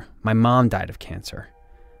cancer. My mom died of cancer.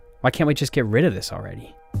 Why can't we just get rid of this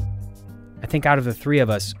already? I think out of the three of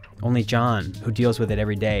us, only John, who deals with it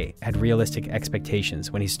every day, had realistic expectations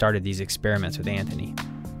when he started these experiments with Anthony.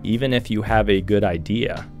 Even if you have a good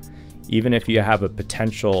idea, even if you have a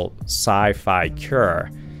potential sci-fi cure,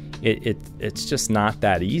 it's just not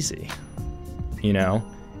that easy,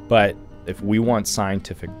 But if we want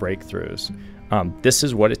scientific breakthroughs, this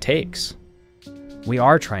is what it takes. We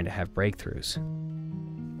are trying to have breakthroughs.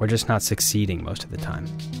 We're just not succeeding most of the time.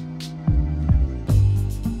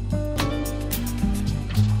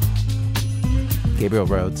 Gabriel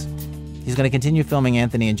Rhodes. He's going to continue filming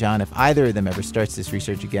Anthony and John if either of them ever starts this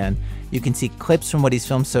research again. You can see clips from what he's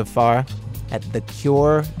filmed so far at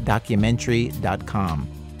thecuredocumentary.com.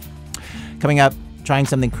 Coming up, trying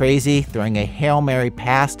something crazy, throwing a Hail Mary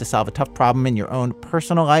pass to solve a tough problem in your own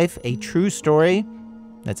personal life, a true story.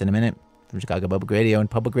 That's in a minute from Chicago Public Radio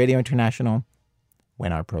and Public Radio International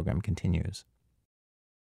when our program continues.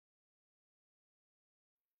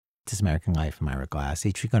 This is American Life. I'm Ira Glass.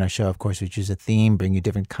 Each week on our show, of course, we choose a theme, bring you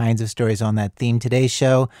different kinds of stories on that theme. Today's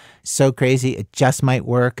show, so crazy, it just might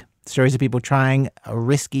work. Stories of people trying a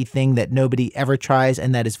risky thing that nobody ever tries,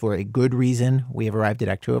 and that is for a good reason. We have arrived at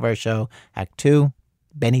Act 2 of our show. Act 2,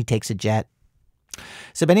 Benny takes a jet.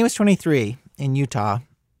 So Benny was 23 in Utah,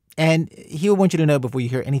 and he will want you to know before you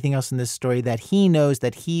hear anything else in this story that he knows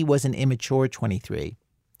that he was an immature 23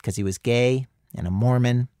 because he was gay and a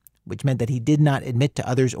Mormon, which meant that he did not admit to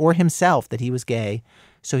others or himself that he was gay,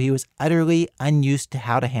 so he was utterly unused to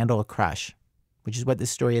how to handle a crush, which is what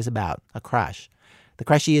this story is about, a crush. The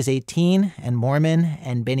crushie is 18 and Mormon,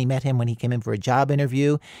 and Benny met him when he came in for a job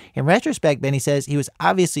interview. In retrospect, Benny says he was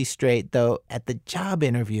obviously straight, though at the job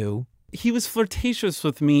interview, he was flirtatious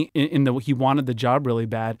with me in that he wanted the job really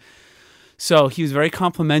bad. So he was very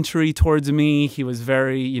complimentary towards me. He was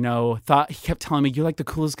very, he kept telling me, you're like the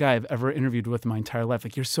coolest guy I've ever interviewed with in my entire life.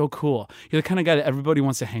 Like, you're so cool. You're the kind of guy that everybody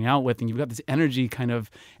wants to hang out with. And you've got this energy kind of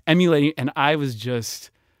emulating. And I was just,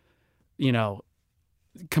 I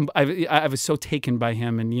was so taken by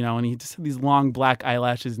him. And, and he just had these long black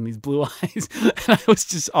eyelashes and these blue eyes. And I was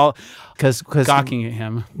just all gawking at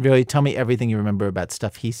him. Really, tell me everything you remember about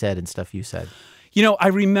stuff he said and stuff you said. I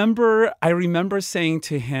remember saying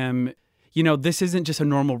to him, this isn't just a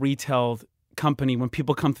normal retail company. When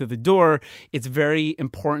people come through the door, it's very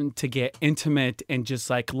important to get intimate and just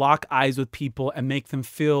like lock eyes with people and make them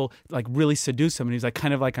feel like really seduce them. And he's like,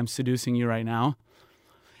 kind of like I'm seducing you right now.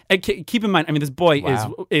 And keep in mind, this boy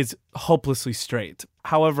is hopelessly straight.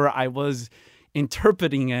 However, I was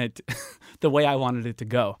interpreting it the way I wanted it to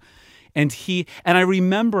go. And I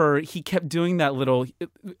remember he kept doing that little,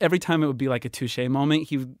 every time it would be like a touche moment,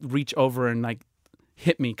 he would reach over and like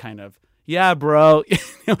hit me kind of. Yeah, bro,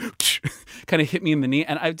 kind of hit me in the knee.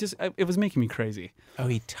 And it was making me crazy. Oh,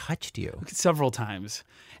 he touched you? Several times.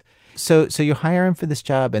 So you hire him for this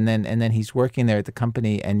job and then he's working there at the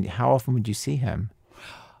company. And how often would you see him?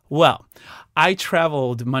 Well, I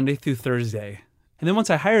traveled Monday through Thursday. And then once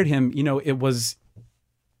I hired him,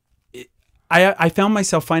 I found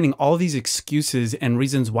myself finding all these excuses and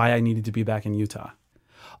reasons why I needed to be back in Utah.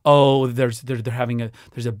 Oh, there's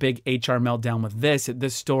a big HR meltdown with this at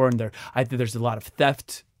this store, and there's a lot of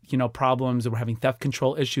theft, problems. We're having theft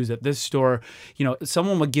control issues at this store.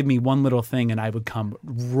 Someone would give me one little thing, and I would come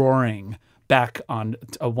roaring back on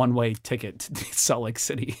a one-way ticket to Salt Lake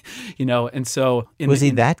City, And so was he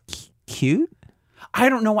that cute? I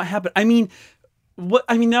don't know what happened. I mean,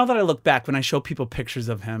 now that I look back, when I show people pictures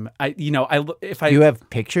of him, you have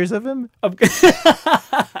pictures of him? Well,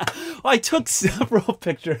 I took several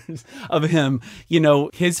pictures of him.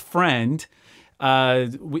 His friend.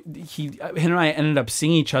 He and I ended up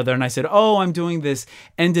seeing each other, and I said, "Oh, I'm doing this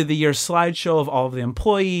end of the year slideshow of all of the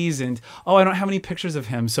employees, and I don't have any pictures of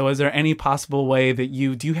him. So, is there any possible way that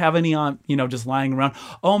do you have any on, just lying around?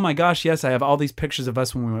 Oh my gosh, yes, I have all these pictures of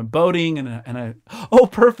us when we went boating, and oh,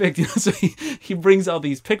 perfect. So he brings all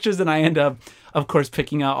these pictures, and I end up, of course,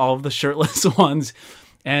 picking out all of the shirtless ones,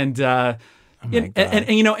 and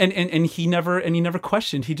and he never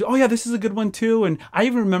questioned. Oh yeah, this is a good one too. And I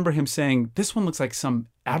even remember him saying, this one looks like some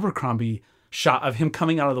Abercrombie shot of him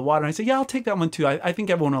coming out of the water. And I said, yeah, I'll take that one too. I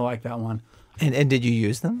think everyone will like that one. And did you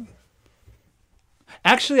use them?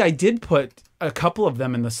 Actually, I did put a couple of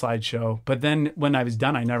them in the slideshow, but then when I was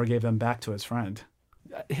done, I never gave them back to his friend.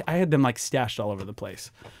 I had them like stashed all over the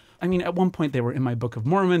place. I mean, at one point they were in my Book of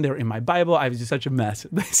Mormon, they were in my Bible. I was just such a mess,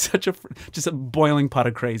 just a boiling pot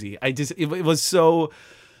of crazy. It was so.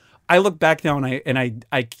 I look back now and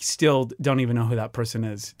I still don't even know who that person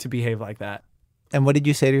is to behave like that. And what did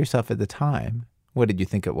you say to yourself at the time? What did you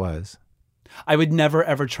think it was? I would never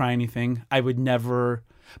ever try anything. I would never,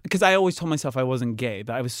 because I always told myself I wasn't gay,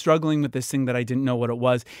 that I was struggling with this thing that I didn't know what it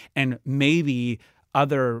was, and maybe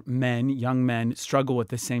other men, young men, struggle with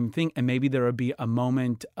the same thing, and maybe there would be a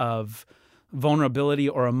moment of vulnerability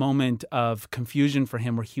or a moment of confusion for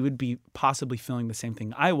him where he would be possibly feeling the same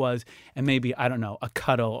thing I was, and maybe, I don't know, a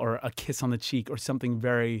cuddle or a kiss on the cheek or something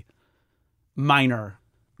very minor.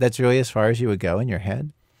 That's really as far as you would go in your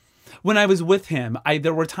head? When I was with him,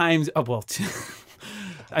 there were times,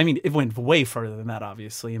 I mean, it went way further than that,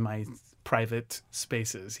 obviously, in my private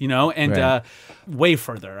spaces, and right. Way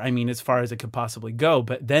further. I mean, as far as it could possibly go.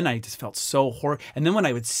 But then I just felt so horrible. And then when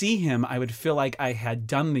I would see him, I would feel like I had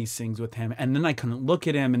done these things with him. And then I couldn't look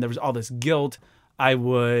at him, and there was all this guilt. I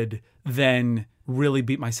would then really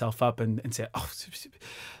beat myself up and say, oh,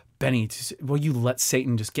 Benny, will you let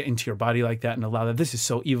Satan just get into your body like that and allow that? This is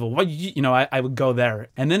so evil. Well, I would go there.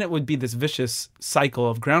 And then it would be this vicious cycle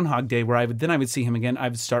of Groundhog Day where I would see him again. I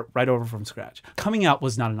would start right over from scratch. Coming out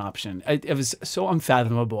was not an option. It was so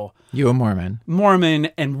unfathomable. You were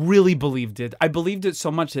Mormon, and really believed it. I believed it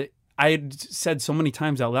so much that I had said so many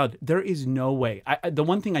times out loud, there is no way. The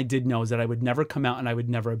one thing I did know is that I would never come out and I would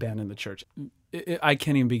never abandon the church. I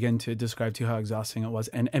can't even begin to describe to you how exhausting it was.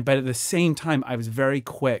 But at the same time, I was very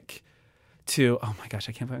quick to, oh my gosh,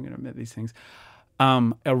 I can't believe I'm going to admit these things.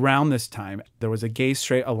 Around this time, there was a gay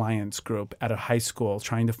straight alliance group at a high school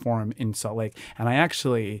trying to form in Salt Lake. And I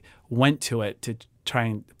actually went to it to try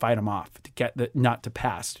and fight them off, to get not to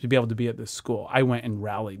pass, to be able to be at this school. I went and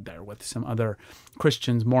rallied there with some other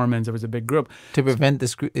Christians, Mormons. There was a big group. To prevent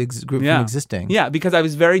this group from existing. Yeah, because I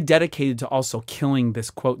was very dedicated to also killing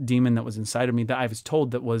this, quote, demon that was inside of me that I was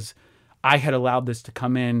told that was, I had allowed this to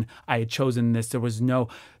come in. I had chosen this. There was no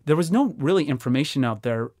really information out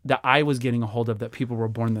there that I was getting a hold of that people were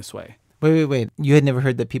born this way. Wait. You had never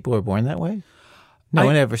heard that people were born that way? No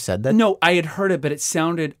one ever said that? No, I had heard it, but it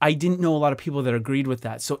sounded, I didn't know a lot of people that agreed with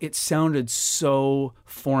that. So it sounded so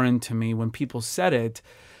foreign to me when people said it.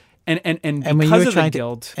 And because of the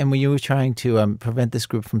guilt. And when you were trying to prevent this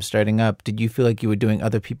group from starting up, did you feel like you were doing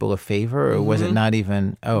other people a favor, or was it not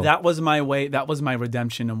even, That was my way, that was my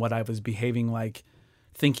redemption and what I was behaving like,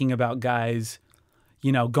 thinking about guys,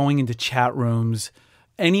 going into chat rooms,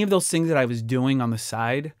 any of those things that I was doing on the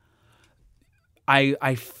side.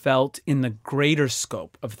 I felt in the greater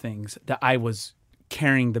scope of things that I was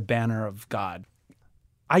carrying the banner of God.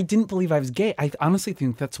 I didn't believe I was gay. I honestly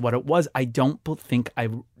think that's what it was. I don't think I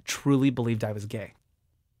truly believed I was gay.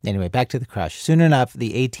 Anyway, back to the crush. Soon enough,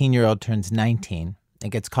 the 18-year-old turns 19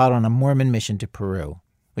 and gets caught on a Mormon mission to Peru,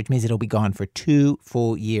 which means it'll be gone for 2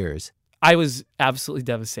 full years. I was absolutely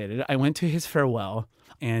devastated. I went to his farewell.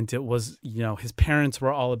 And it was, his parents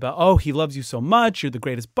were all about, oh, he loves you so much. You're the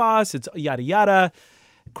greatest boss. It's yada, yada.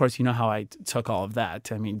 Of course, you know how I took all of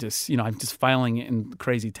that. I mean, I'm just filing it in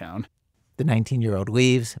crazy town. The 19-year-old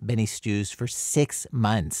leaves. Benny stews for 6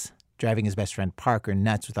 months, driving his best friend Parker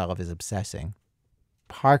nuts with all of his obsessing.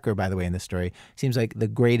 Parker, by the way, in this story, seems like the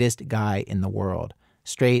greatest guy in the world.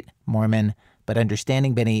 Straight, Mormon, but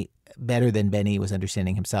understanding Benny better than Benny was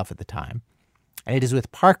understanding himself at the time. And it is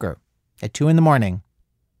with Parker at 2 a.m,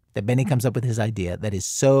 that Benny comes up with his idea that is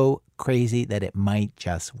so crazy that it might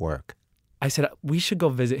just work. I said, we should go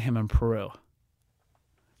visit him in Peru.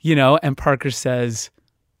 And Parker says,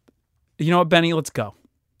 you know what, Benny, let's go.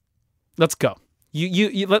 Let's go.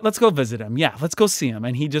 Let's go visit him. Yeah, let's go see him.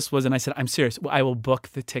 And he just was, and I said, I'm serious. I will book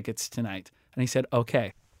the tickets tonight. And he said,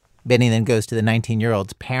 okay. Benny then goes to the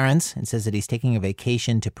 19-year-old's parents and says that he's taking a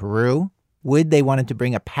vacation to Peru. Would they want him to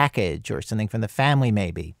bring a package or something from the family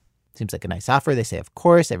maybe? Seems like a nice offer. They say, of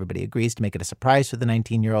course. Everybody agrees to make it a surprise for the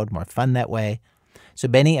 19-year-old, more fun that way. So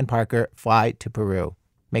Benny and Parker fly to Peru,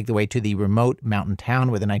 make their way to the remote mountain town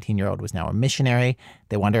where the 19-year-old was now a missionary.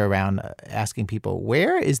 They wander around asking people,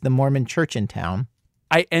 where is the Mormon church in town?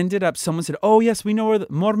 I ended up, someone said, oh, yes, we know where the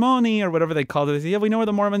Mormoni, or whatever they called it. They said, yeah, we know where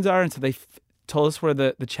the Mormons are. And so they told us where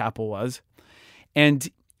the chapel was. And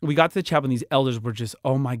we got to the chapel, and these elders were just,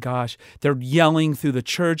 oh my gosh, they're yelling through the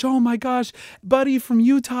church. Oh my gosh, buddy from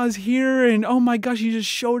Utah's here. And oh my gosh, you just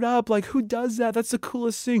showed up. Like, who does that? That's the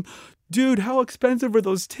coolest thing. Dude, how expensive are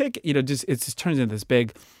those tickets? You know, it just turns into this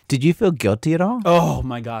big. Did you feel guilty at all? Oh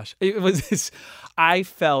my gosh. It was this, I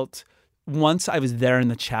felt once I was there in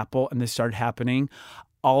the chapel and this started happening,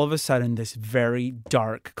 all of a sudden this very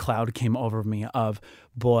dark cloud came over me of,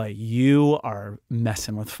 boy, you are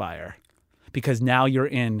messing with fire. Because now you're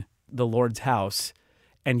in the Lord's house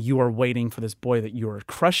and you are waiting for this boy that you are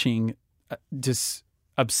crushing just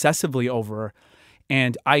obsessively over.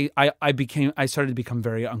 And I started to become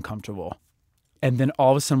very uncomfortable. And then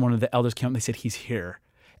all of a sudden one of the elders came up and they said, he's here.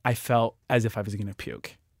 I felt as if I was going to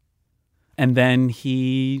puke. And then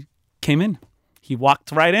he came in. He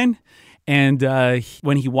walked right in. And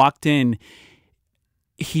when he walked in,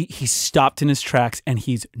 he stopped in his tracks and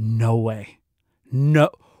he's, no way. No.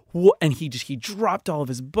 And he dropped all of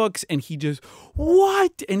his books and he just,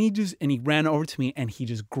 what? And he ran over to me and he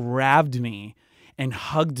just grabbed me and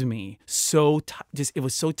hugged me it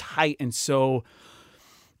was so tight and so,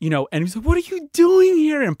 you know, and he's like, what are you doing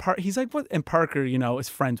here? And he's like, what? And Parker, you know, is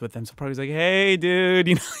friends with him. So Parker's like, hey, dude,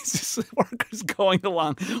 you know, he's just, Parker's going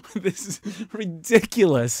along with this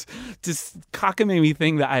ridiculous, just cockamamie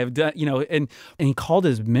thing that I have done, you know, and he called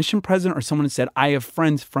his mission president or someone and said, I have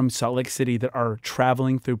friends from Salt Lake City that are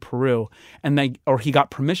traveling through Peru and he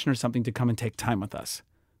got permission or something to come and take time with us.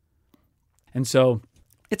 And so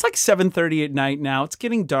it's like 7:30 at night now. It's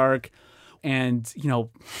getting dark. And, you know,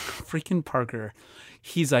 freaking Parker,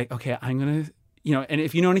 he's like, okay, I'm going to, you know, and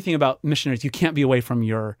if you know anything about missionaries, you can't be away from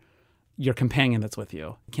your companion that's with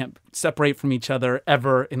you. You can't separate from each other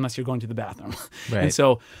ever unless you're going to the bathroom. Right. And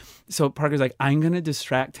so Parker's like, I'm going to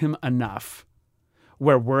distract him enough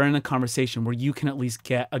where we're in a conversation where you can at least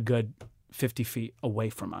get a good 50 feet away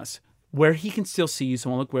from us, where he can still see you, so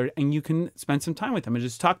it won't look weird, and you can spend some time with him and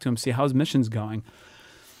just talk to him, see how his mission's going.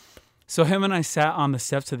 So him and I sat on the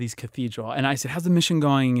steps of these cathedral, and I said, how's the mission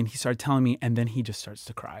going? And he started telling me, and then he just starts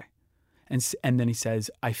to cry. And then he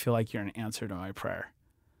says, I feel like you're an answer to my prayer.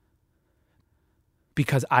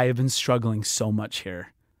 Because I have been struggling so much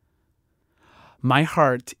here. My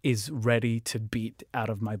heart is ready to beat out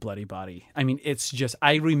of my bloody body. I mean, it's just,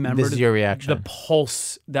 I remember this is your reaction. The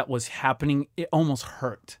pulse that was happening, it almost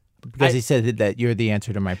hurt. Because he said that you're the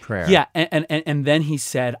answer to my prayer. Yeah, and then he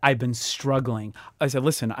said, I've been struggling. I said,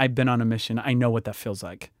 listen, I've been on a mission. I know what that feels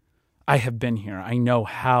like. I have been here. I know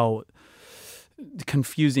how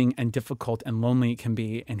confusing and difficult and lonely it can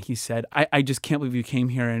be. And he said, I just can't believe you came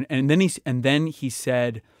here. And then he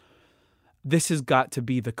said, this has got to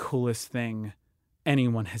be the coolest thing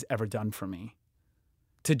anyone has ever done for me.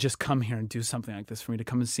 To just come here and do something like this for me, to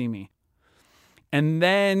come and see me. And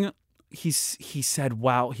then he said,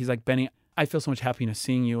 wow, he's like, Benny, I feel so much happiness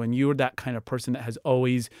seeing you. And you're that kind of person that has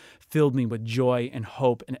always filled me with joy and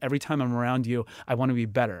hope. And every time I'm around you, I want to be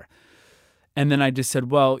better. And then I just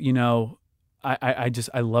said, well, you know,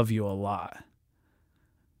 I love you a lot.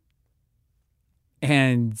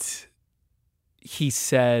 And he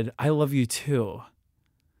said, I love you too.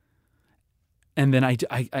 And then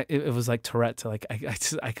it was like Tourette's, like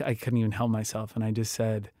I couldn't even help myself. And I just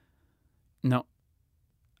said, no,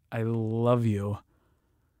 I love you.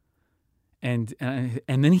 And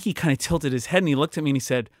then he kind of tilted his head and he looked at me and he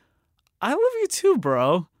said, I love you too,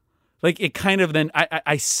 bro. Like it kind of then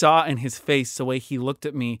I saw in his face the way he looked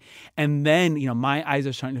at me. And then, you know, my eyes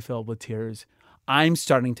are starting to fill up with tears. I'm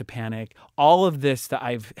starting to panic. All of this that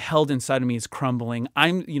I've held inside of me is crumbling.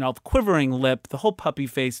 I'm, you know, quivering lip, the whole puppy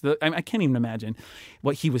face. I can't even imagine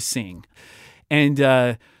what he was seeing.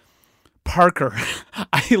 And Parker,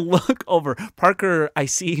 I look over. Parker, I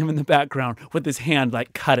see him in the background with his hand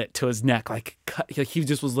like cut it to his neck. Like he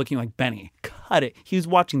just was looking like, Benny, cut it. He was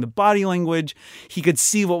watching the body language. He could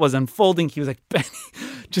see what was unfolding. He was like, Benny,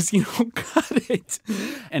 just, you know, cut it.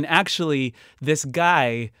 And actually, this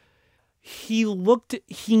guy, he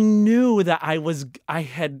knew that I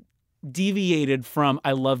had deviated from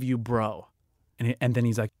I love you, bro. And then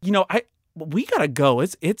he's like, you know, we got to go.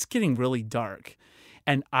 It's getting really dark.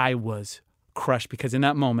 And I was crushed because in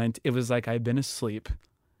that moment, it was like I'd been asleep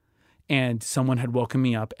and someone had woken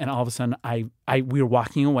me up. And all of a sudden, we were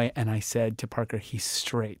walking away and I said to Parker, he's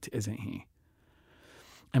straight, isn't he?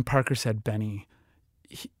 And Parker said, Benny,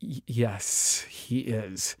 yes, he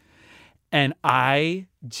is. And I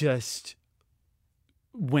just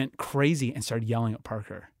went crazy and started yelling at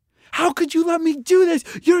Parker. How could you let me do this?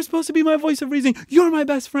 You're supposed to be my voice of reason. You're my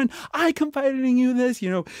best friend. I confided in you this,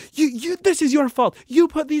 you this is your fault. You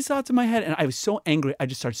put these thoughts in my head. And I was so angry, I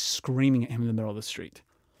just started screaming at him in the middle of the street.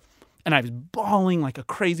 And I was bawling like a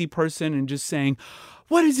crazy person and just saying,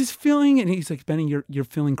 what is this feeling? And he's like, Benny, you're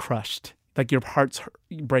feeling crushed. Like your heart's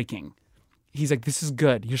breaking. He's like, this is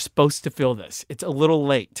good. You're supposed to feel this. It's a little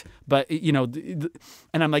late. But, and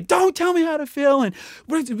I'm like, don't tell me how to feel. And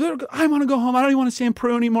I want to go home. I don't even want to stay in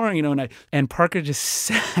Peru anymore. And Parker just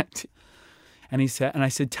sat. And I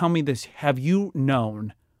said, tell me this. Have you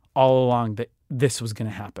known all along that this was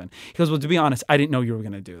going to happen? He goes, well, to be honest, I didn't know you were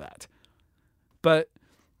going to do that. But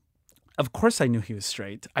of course I knew he was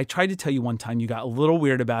straight. I tried to tell you one time, you got a little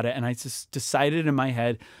weird about it. And I just decided in my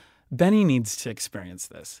head, Benny needs to experience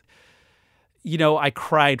this. I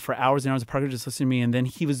cried for hours and hours. Parker just listened to me. And then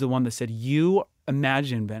he was the one that said, you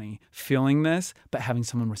imagine, Benny, feeling this, but having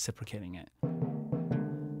someone reciprocating it.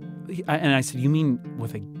 And I said, you mean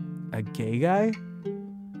with a gay guy?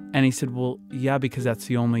 And he said, well, yeah, because that's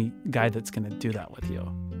the only guy that's going to do that with you.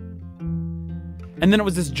 And then it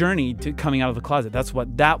was this journey to coming out of the closet.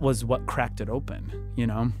 That was what cracked it open,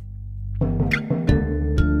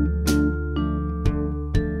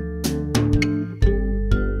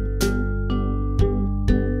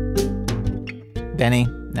 Benny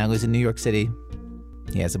now lives in New York City.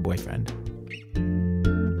 He has a boyfriend.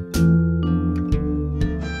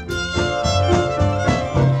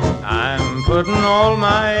 I'm putting all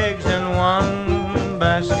my eggs in one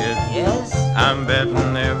basket. Yes? I'm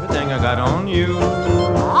betting everything I got on you.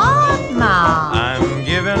 Alma! I'm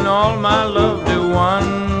giving all my love to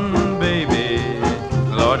one baby.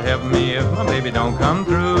 Lord help me if my baby don't come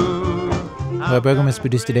through. Our program is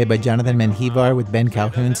produced today by Jonathan Menjivar with Ben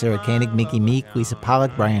Calhoun, Sarah Koenig, Mickey Meek, Lisa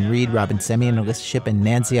Pollack, Brian Reed, Robin Semien, Alyssa Shipp, and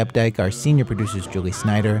Nancy Updike. Our senior producers, Julie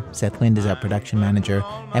Snyder. Seth Lind is our production manager.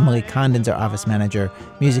 Emily Condon's our office manager.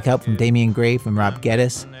 Music help from Damian Gray from Rob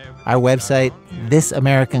Geddes. Our website,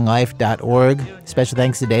 thisamericanlife.org. Special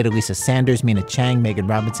thanks today to Lisa Sanders, Mina Chang, Megan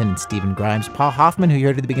Robinson, and Stephen Grimes. Paul Hoffman, who you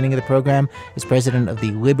heard at the beginning of the program, is president of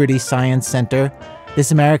the Liberty Science Center. This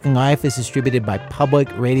American Life is distributed by Public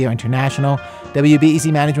Radio International. WBEZ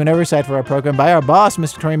management oversight for our program by our boss,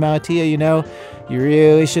 Mr. Tony Malatia. You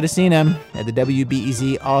really should have seen him at the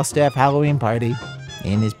WBEZ all-staff Halloween party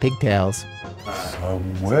in his pigtails.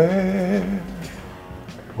 Somewhere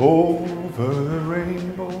over the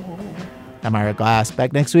rainbow. I'm Ira Glass.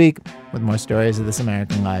 Back next week with more stories of This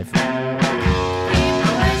American Life.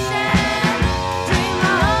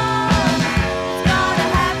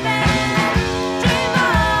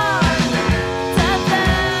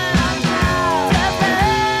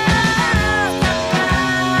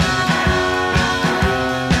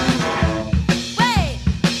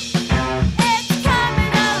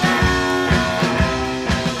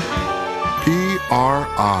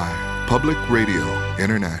 PRI, Public Radio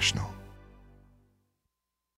International.